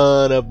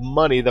ton of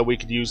money that we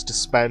could use to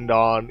spend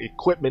on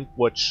equipment,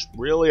 which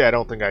really I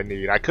don't think I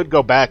need. I could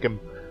go back and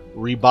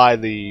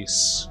rebuy the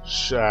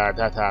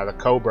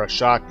Cobra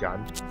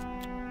shotgun,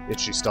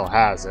 if she still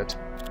has it.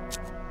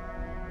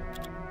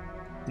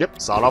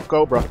 Yep, sawed-off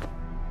Cobra.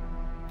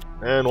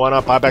 And why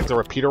not buy back the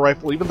repeater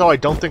rifle, even though I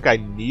don't think I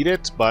need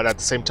it, but at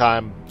the same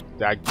time,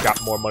 I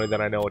got more money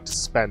than I know what to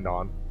spend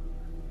on.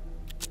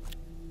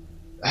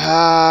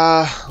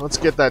 Let's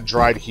get that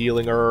dried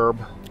healing herb.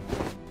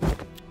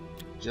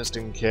 Just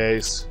in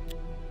case.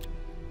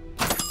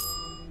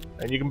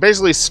 And you can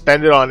basically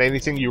spend it on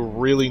anything you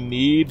really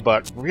need,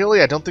 but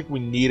really I don't think we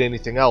need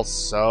anything else,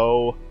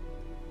 so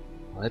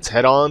let's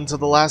head on to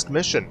the last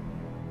mission.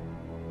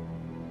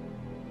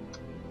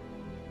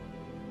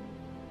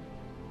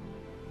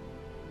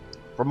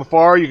 From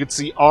afar, you could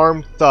see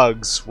armed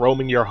thugs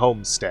roaming your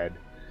homestead.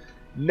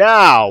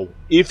 Now,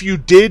 if you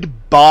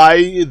did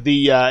buy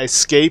the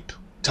escape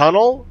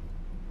tunnel,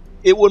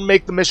 it would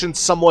make the mission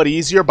somewhat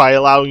easier by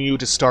allowing you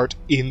to start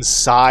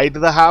inside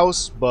the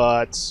house,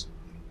 but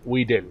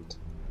we didn't.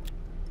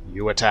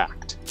 You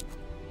attacked.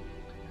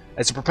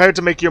 As you prepared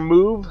to make your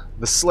move,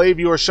 the slave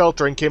you were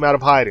sheltering came out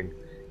of hiding.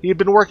 He had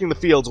been working the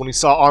fields when he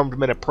saw armed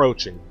men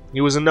approaching. He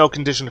was in no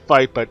condition to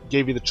fight, but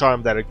gave you the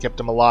charm that had kept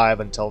him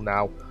alive until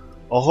now.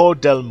 Ojo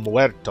del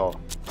Muerto.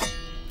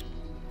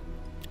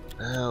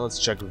 Let's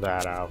check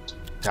that out.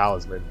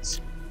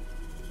 Talismans.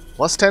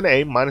 Plus 10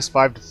 aim, minus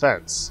 5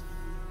 defense.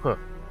 Huh.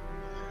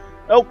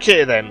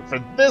 Okay then, for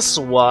this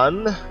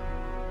one,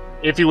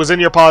 if he was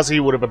in your posse, he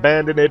would have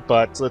abandoned it,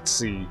 but let's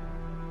see.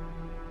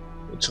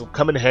 Which will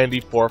come in handy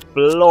for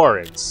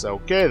Florence.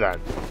 Okay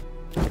then.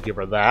 Give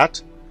her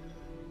that.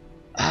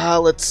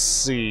 Let's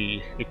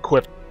see.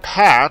 Equip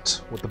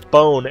Pat with the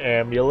bone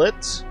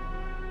amulet.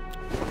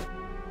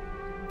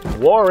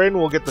 Warren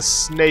will get the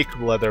snake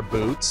leather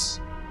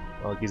boots.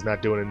 Well, he's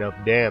not doing enough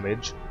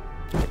damage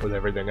with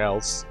everything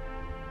else.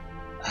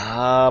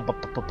 Ike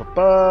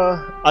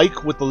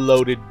with the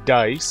loaded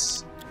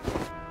dice.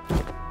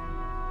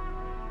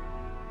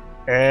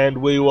 And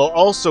we will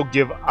also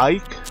give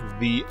Ike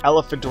the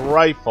elephant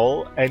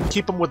rifle and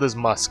keep him with his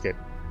musket.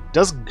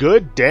 Does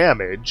good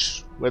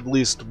damage, at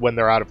least when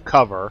they're out of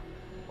cover.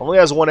 Only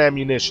has 1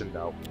 ammunition,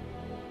 though.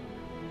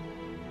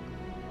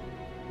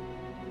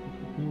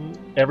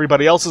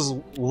 Everybody else's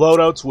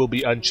loadouts will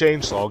be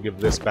unchanged, so I'll give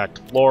this back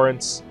to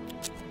Florence.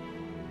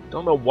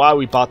 Don't know why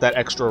we bought that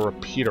extra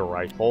repeater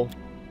rifle.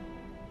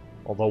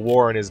 Although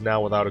Warren is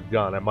now without a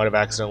gun. I might have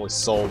accidentally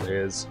sold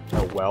his.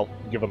 Oh well,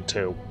 give him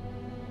 2.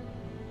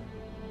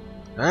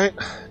 Alright,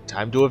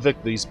 time to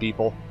evict these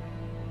people.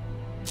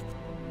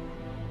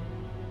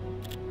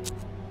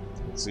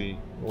 Let's see.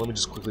 Let me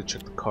just quickly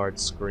check the card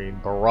screen.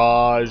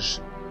 Barrage.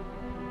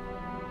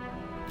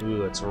 Ooh,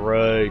 that's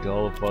right.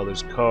 All of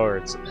Father's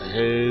cards.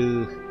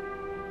 I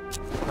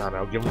don't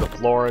know. Give them to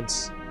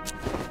Florence.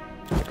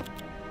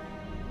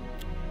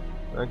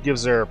 That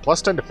gives her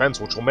plus 10 defense,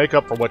 which will make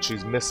up for what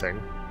she's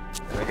missing.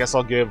 And I guess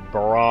I'll give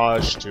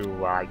Barrage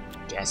to, I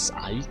guess,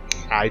 Ike?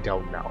 I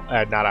don't know.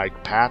 Not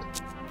Ike,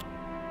 Pat.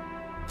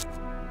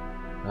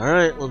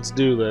 Alright, let's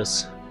do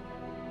this.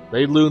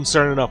 Made Loon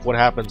certain enough what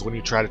happens when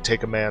you try to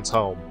take a man's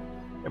home.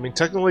 I mean,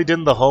 technically,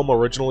 didn't the home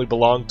originally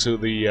belong to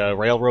the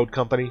railroad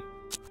company?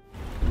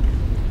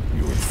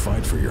 You would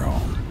fight for your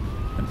home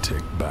and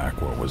take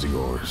back what was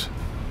yours.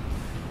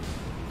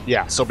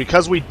 Yeah, so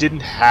because we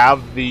didn't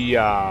have the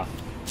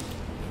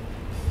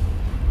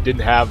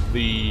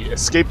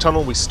escape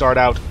tunnel, we start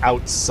out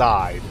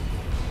outside.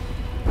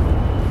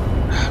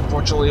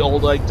 Unfortunately,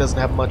 old Ike doesn't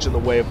have much in the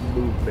way of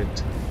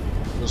movement.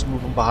 Just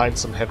move him behind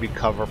some heavy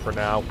cover for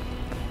now.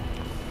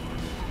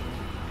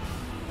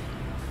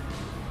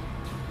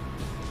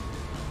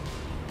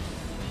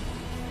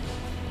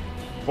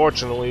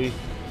 Fortunately,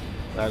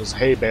 those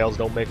hay bales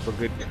don't make for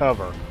good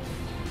cover.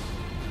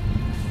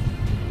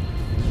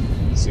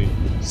 Let's see,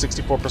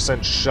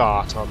 64%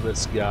 shot on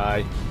this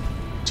guy.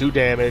 2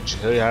 damage,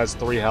 he has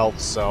 3 health,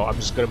 so I'm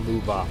just gonna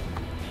move up.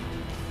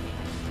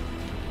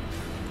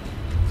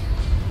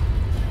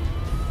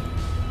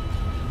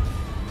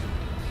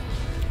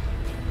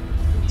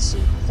 Let's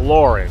see,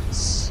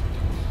 Florence.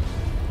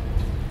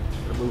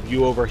 I'm gonna move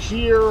you over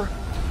here.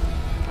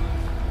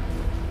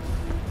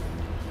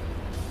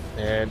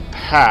 And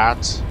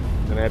Pat,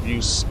 I'm gonna have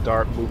you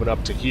start moving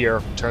up to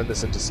here, turn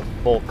this into some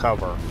full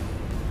cover.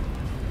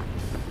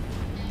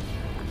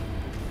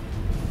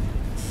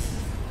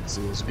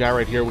 See, there's a guy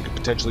right here we could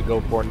potentially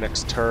go for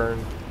next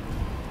turn.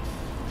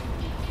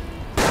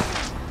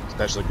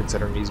 Especially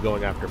considering he's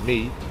going after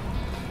me.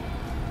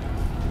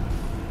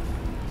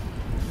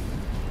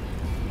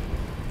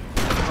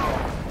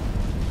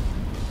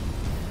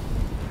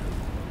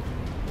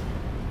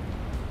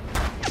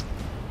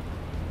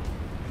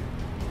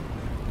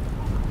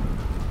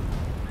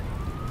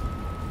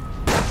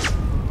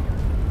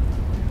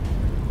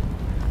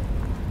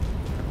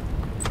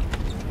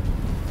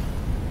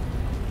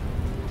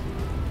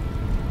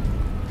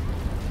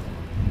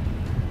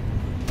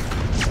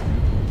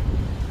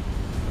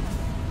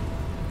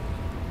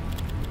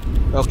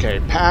 Okay,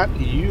 Pat,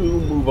 you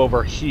move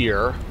over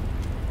here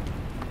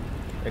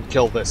and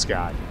kill this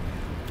guy.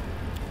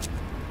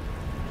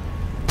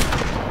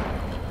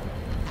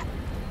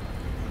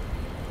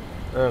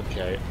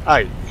 Okay,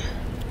 Ike.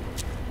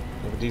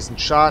 You have a decent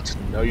shot?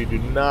 No, you do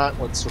not.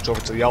 Let's switch over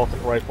to the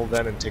elephant rifle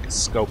then and take a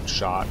scoped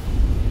shot.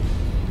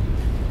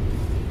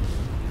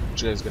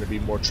 Which is going to be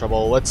more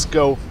trouble. Let's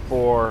go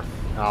for...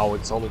 Oh,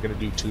 it's only going to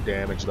do 2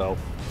 damage, though.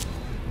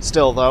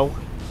 Still, though.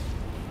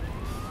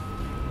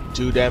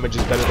 2 damage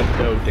is better than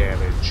no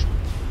damage.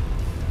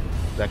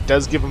 That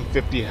does give him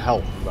 50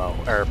 health, though.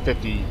 Or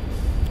 50...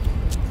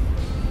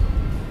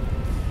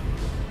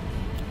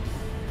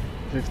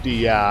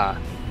 50,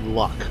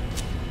 luck.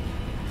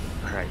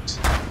 Alright.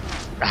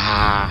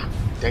 Ah!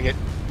 Dang it.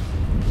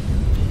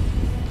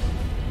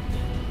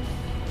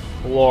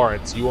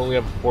 Florence, you only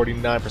have a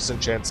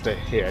 49% chance to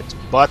hit,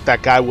 but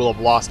that guy will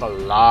have lost a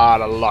lot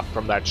of luck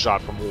from that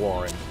shot from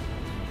Warren.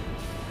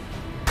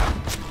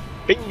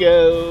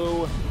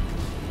 Bingo!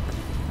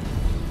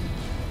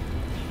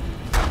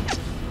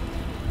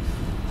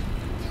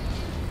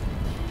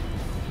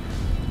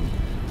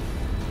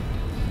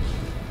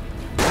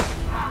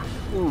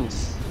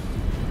 Oof.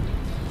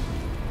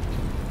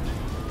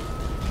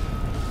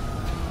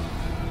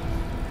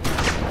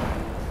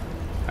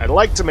 I'd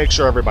like to make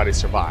sure everybody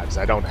survives.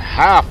 I don't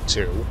have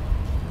to,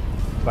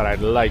 but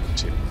I'd like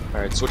to.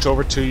 Alright, switch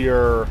over to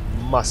your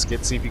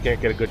musket, see if you can't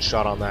get a good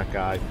shot on that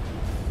guy.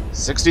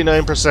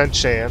 69%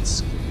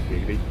 chance.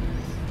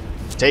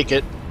 Take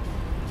it.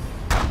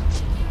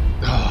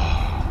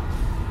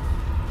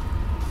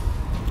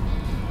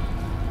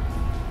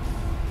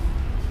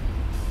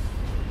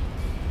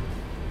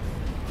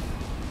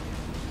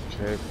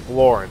 Okay,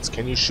 Florence,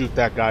 can you shoot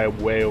that guy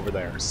way over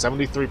there?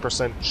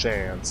 73%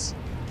 chance.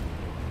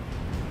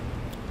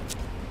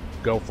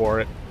 Go for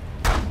it.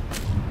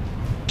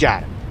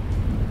 Got it.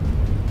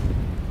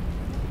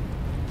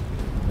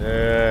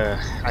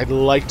 I'd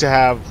like to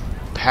have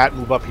Pat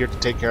move up here to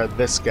take care of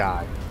this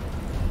guy.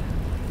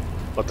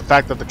 But the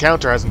fact that the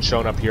counter hasn't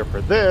shown up here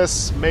for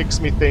this makes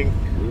me think,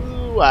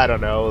 ooh, I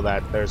don't know,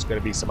 that there's going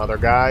to be some other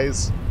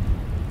guys.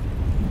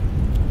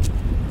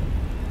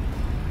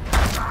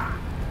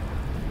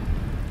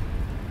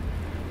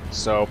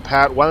 So,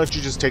 Pat, why don't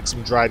you just take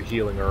some dried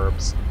healing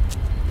herbs?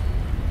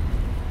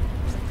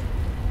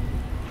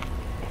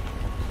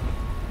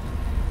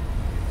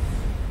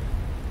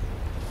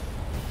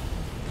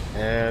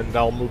 And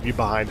I'll move you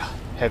behind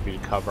heavy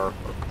cover,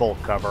 or full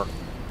cover.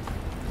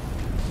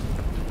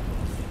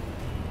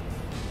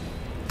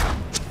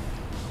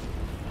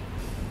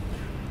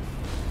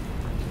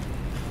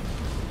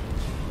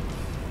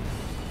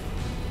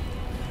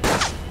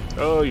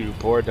 Oh, you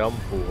poor dumb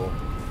fool.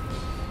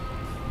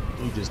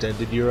 You just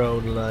ended your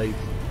own life.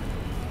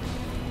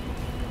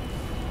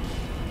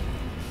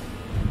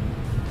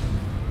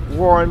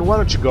 Warren, why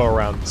don't you go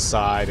around the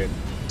side and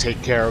take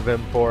care of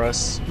him for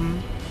us?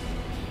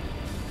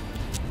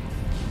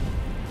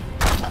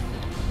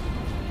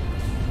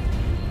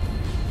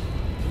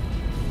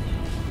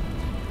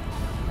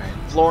 Alright,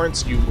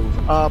 Florence, you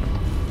move up.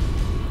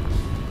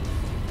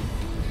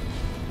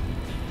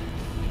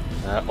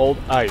 Old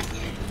Ike,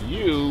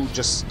 you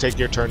just take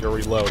your turn to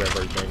reload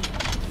everything.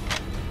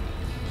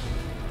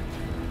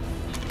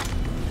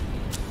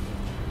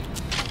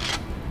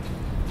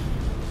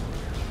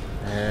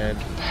 And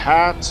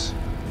Pat,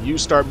 you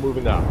start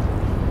moving up.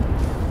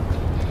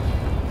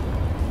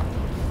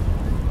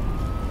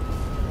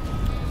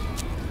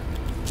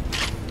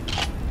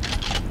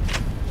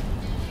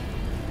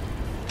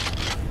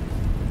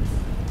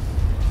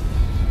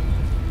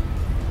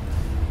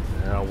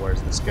 Now,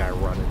 where's this guy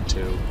running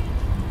to?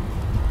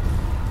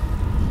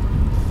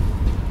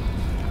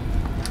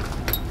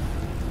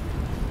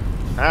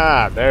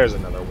 Ah, there's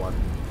another one.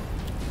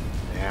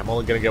 Yeah, I'm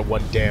only gonna get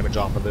 1 damage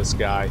off of this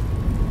guy.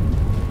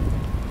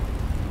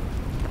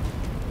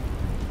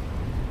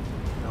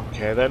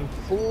 Okay, then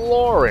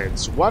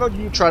Florence, why don't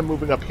you try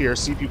moving up here,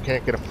 see if you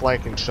can't get a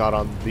flanking shot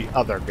on the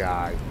other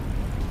guy.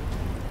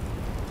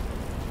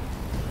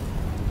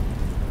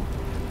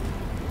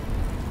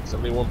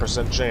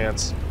 %71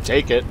 chance.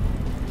 Take it.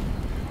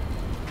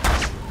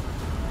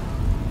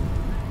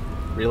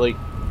 Really?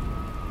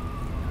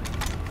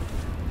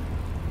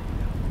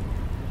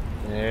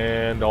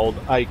 And old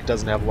Ike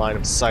doesn't have line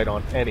of sight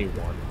on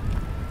anyone.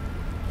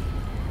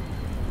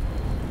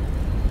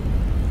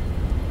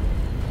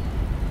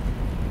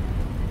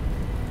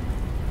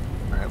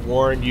 Alright,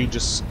 Warren, you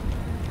just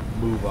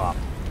move up.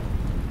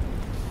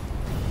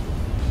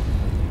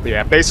 But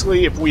yeah,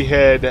 basically, if we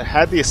had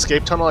the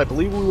escape tunnel, I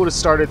believe we would have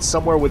started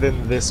somewhere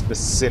within this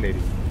vicinity,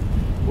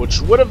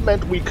 which would have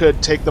meant we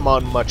could take them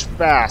on much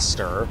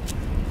faster.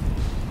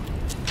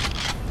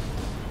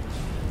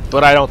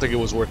 But I don't think it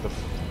was worth the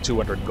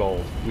 200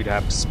 gold we'd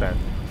have to spend.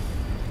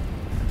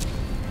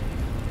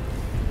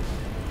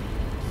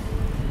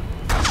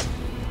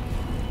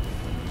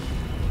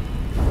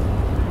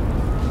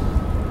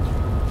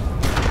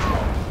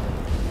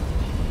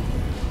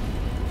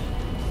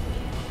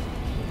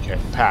 Okay,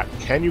 Pat,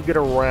 can you get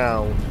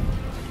around?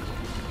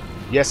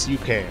 Yes, you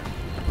can.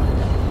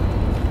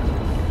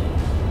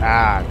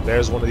 Ah,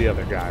 there's one of the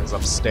other guys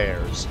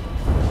upstairs.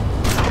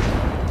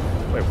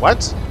 Wait,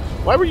 what?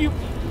 Why were you...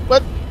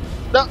 What?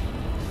 No.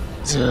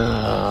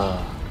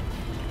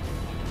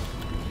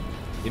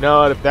 You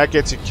know what? If that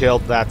gets you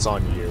killed, that's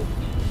on you.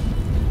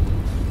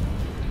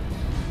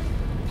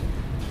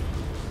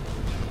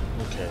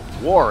 Okay,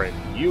 Warren,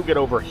 you get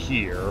over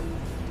here.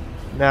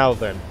 Now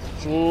then,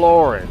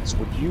 Florence,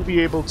 would you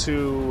be able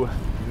to...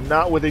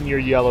 Not within your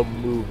yellow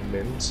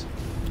movement.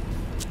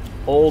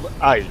 Old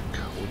Ike,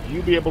 would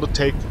you be able to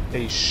take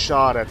a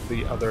shot at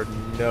the other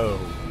node?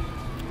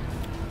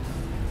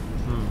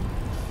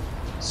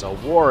 So,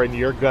 Warren,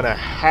 you're gonna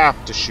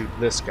have to shoot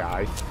this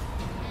guy.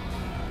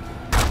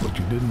 What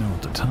you didn't know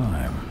at the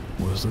time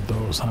was that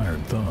those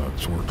hired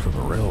thugs worked for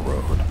the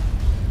railroad.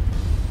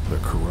 The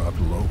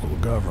corrupt local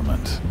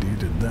government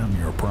deeded them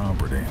your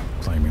property,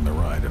 claiming the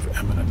right of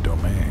eminent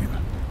domain,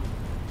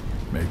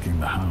 making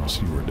the house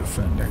you were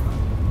defending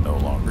no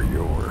longer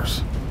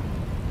yours.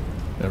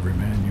 Every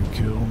man you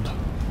killed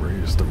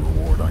raised the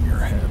reward on your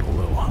head a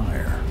little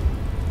higher,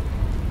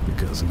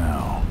 because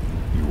now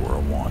you were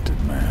a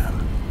wanted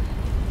man.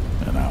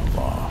 An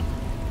outlaw.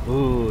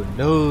 Oh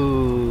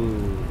no!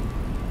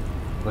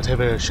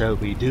 Whatever shall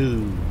we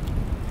do?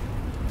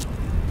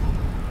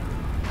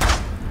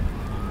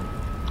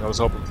 I was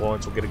hoping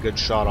Florence would get a good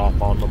shot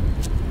off on them.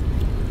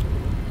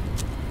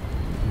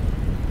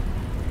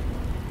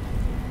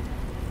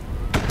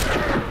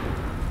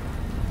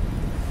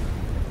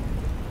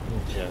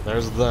 Okay,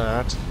 there's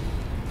that.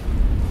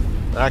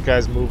 That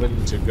guy's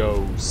moving to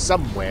go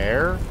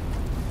somewhere.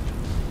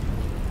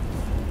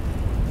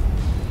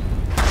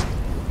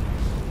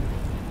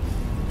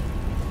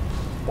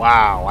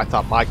 Wow, I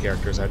thought my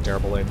characters had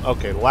terrible aim.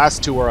 Okay, the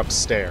last two are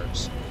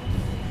upstairs.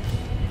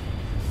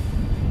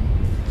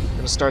 I'm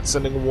gonna start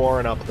sending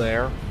Warren up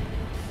there.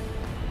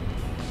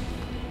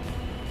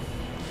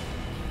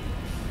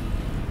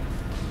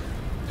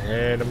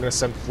 And I'm gonna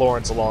send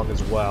Florence along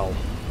as well.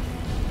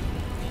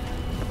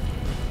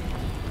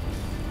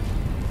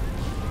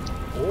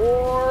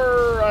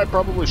 Or I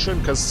probably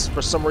shouldn't, because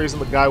for some reason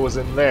the guy was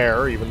in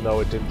there, even though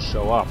it didn't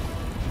show up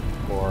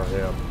for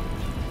him.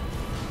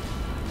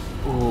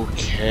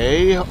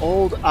 Okay,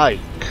 old Ike.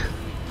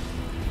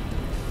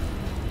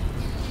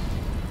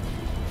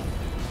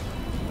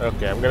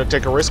 Okay, I'm gonna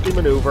take a risky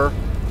maneuver.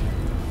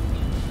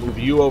 Move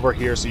you over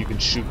here so you can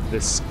shoot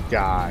this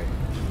guy.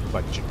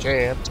 But you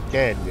can't,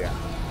 can ya?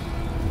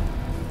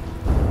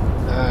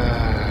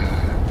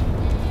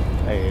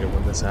 I hate it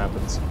when this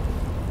happens.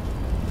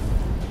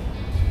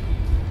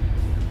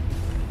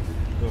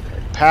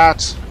 Okay,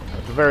 Pat,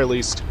 at the very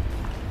least,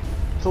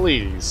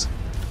 please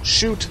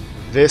shoot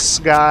this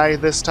guy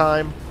this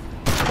time.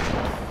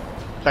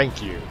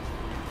 Thank you.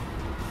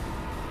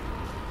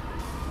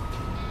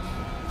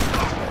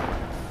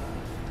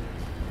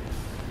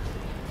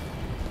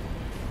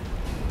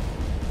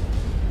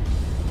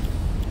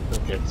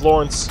 Okay,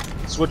 Florence,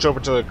 switch over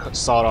to the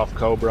sawed-off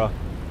Cobra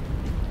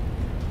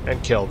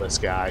and kill this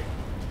guy.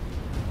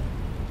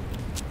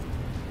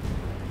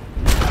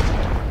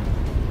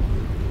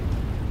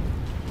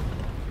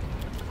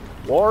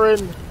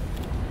 Warren,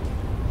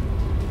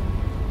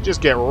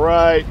 just get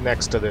right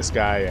next to this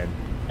guy and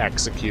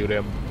execute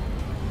him.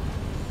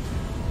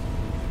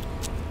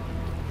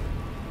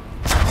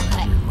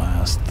 Your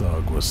last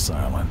thug was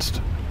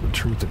silenced. The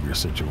truth of your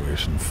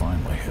situation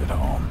finally hit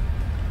home.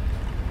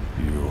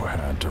 You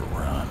had to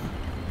run.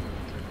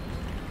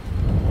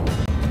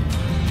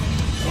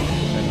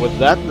 And with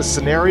that, the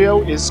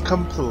scenario is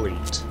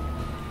complete.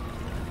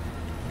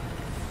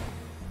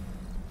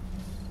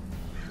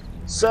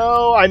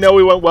 So, I know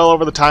we went well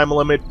over the time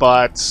limit,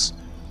 but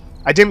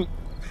I didn't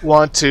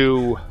want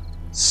to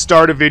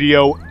start a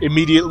video,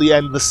 immediately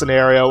end the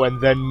scenario,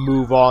 and then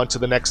move on to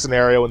the next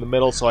scenario in the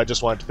middle, so I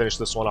just wanted to finish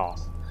this one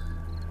off.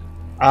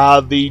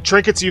 The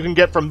trinkets you can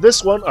get from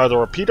this one are the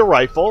repeater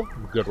rifle,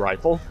 good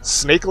rifle,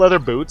 snake leather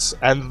boots,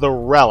 and the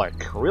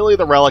relic. Really,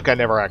 the relic I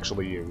never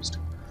actually used.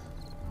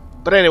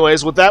 But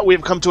anyways, with that,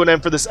 we've come to an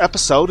end for this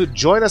episode.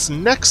 Join us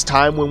next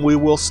time when we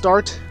will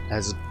start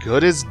As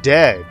Good as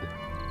Dead.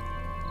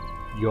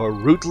 Your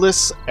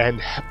rootless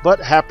but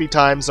happy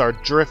times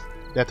of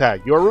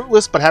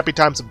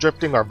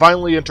drifting are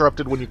violently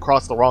interrupted when you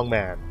cross the wrong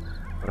man.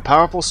 But a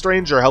powerful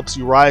stranger helps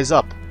you rise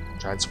up,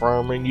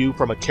 transforming you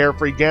from a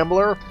carefree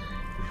gambler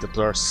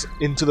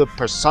into the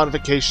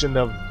personification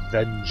of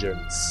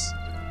vengeance.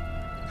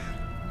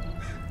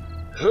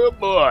 Oh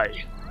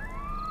boy.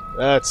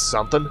 That's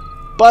something.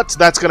 But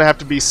that's going to have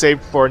to be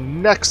saved for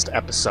next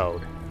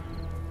episode.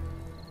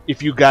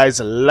 If you guys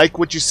like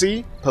what you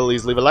see,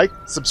 please leave a like,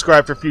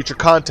 subscribe for future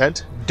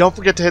content. Don't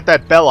forget to hit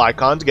that bell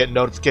icon to get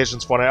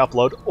notifications when I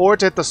upload, or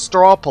to hit the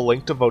straw poll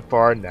link to vote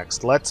for our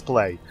next Let's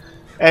Play.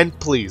 And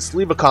please,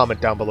 leave a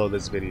comment down below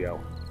this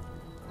video.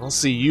 I'll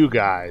see you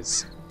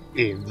guys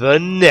in the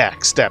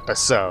next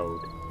episode.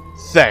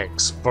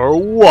 Thanks for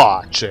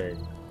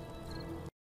watching.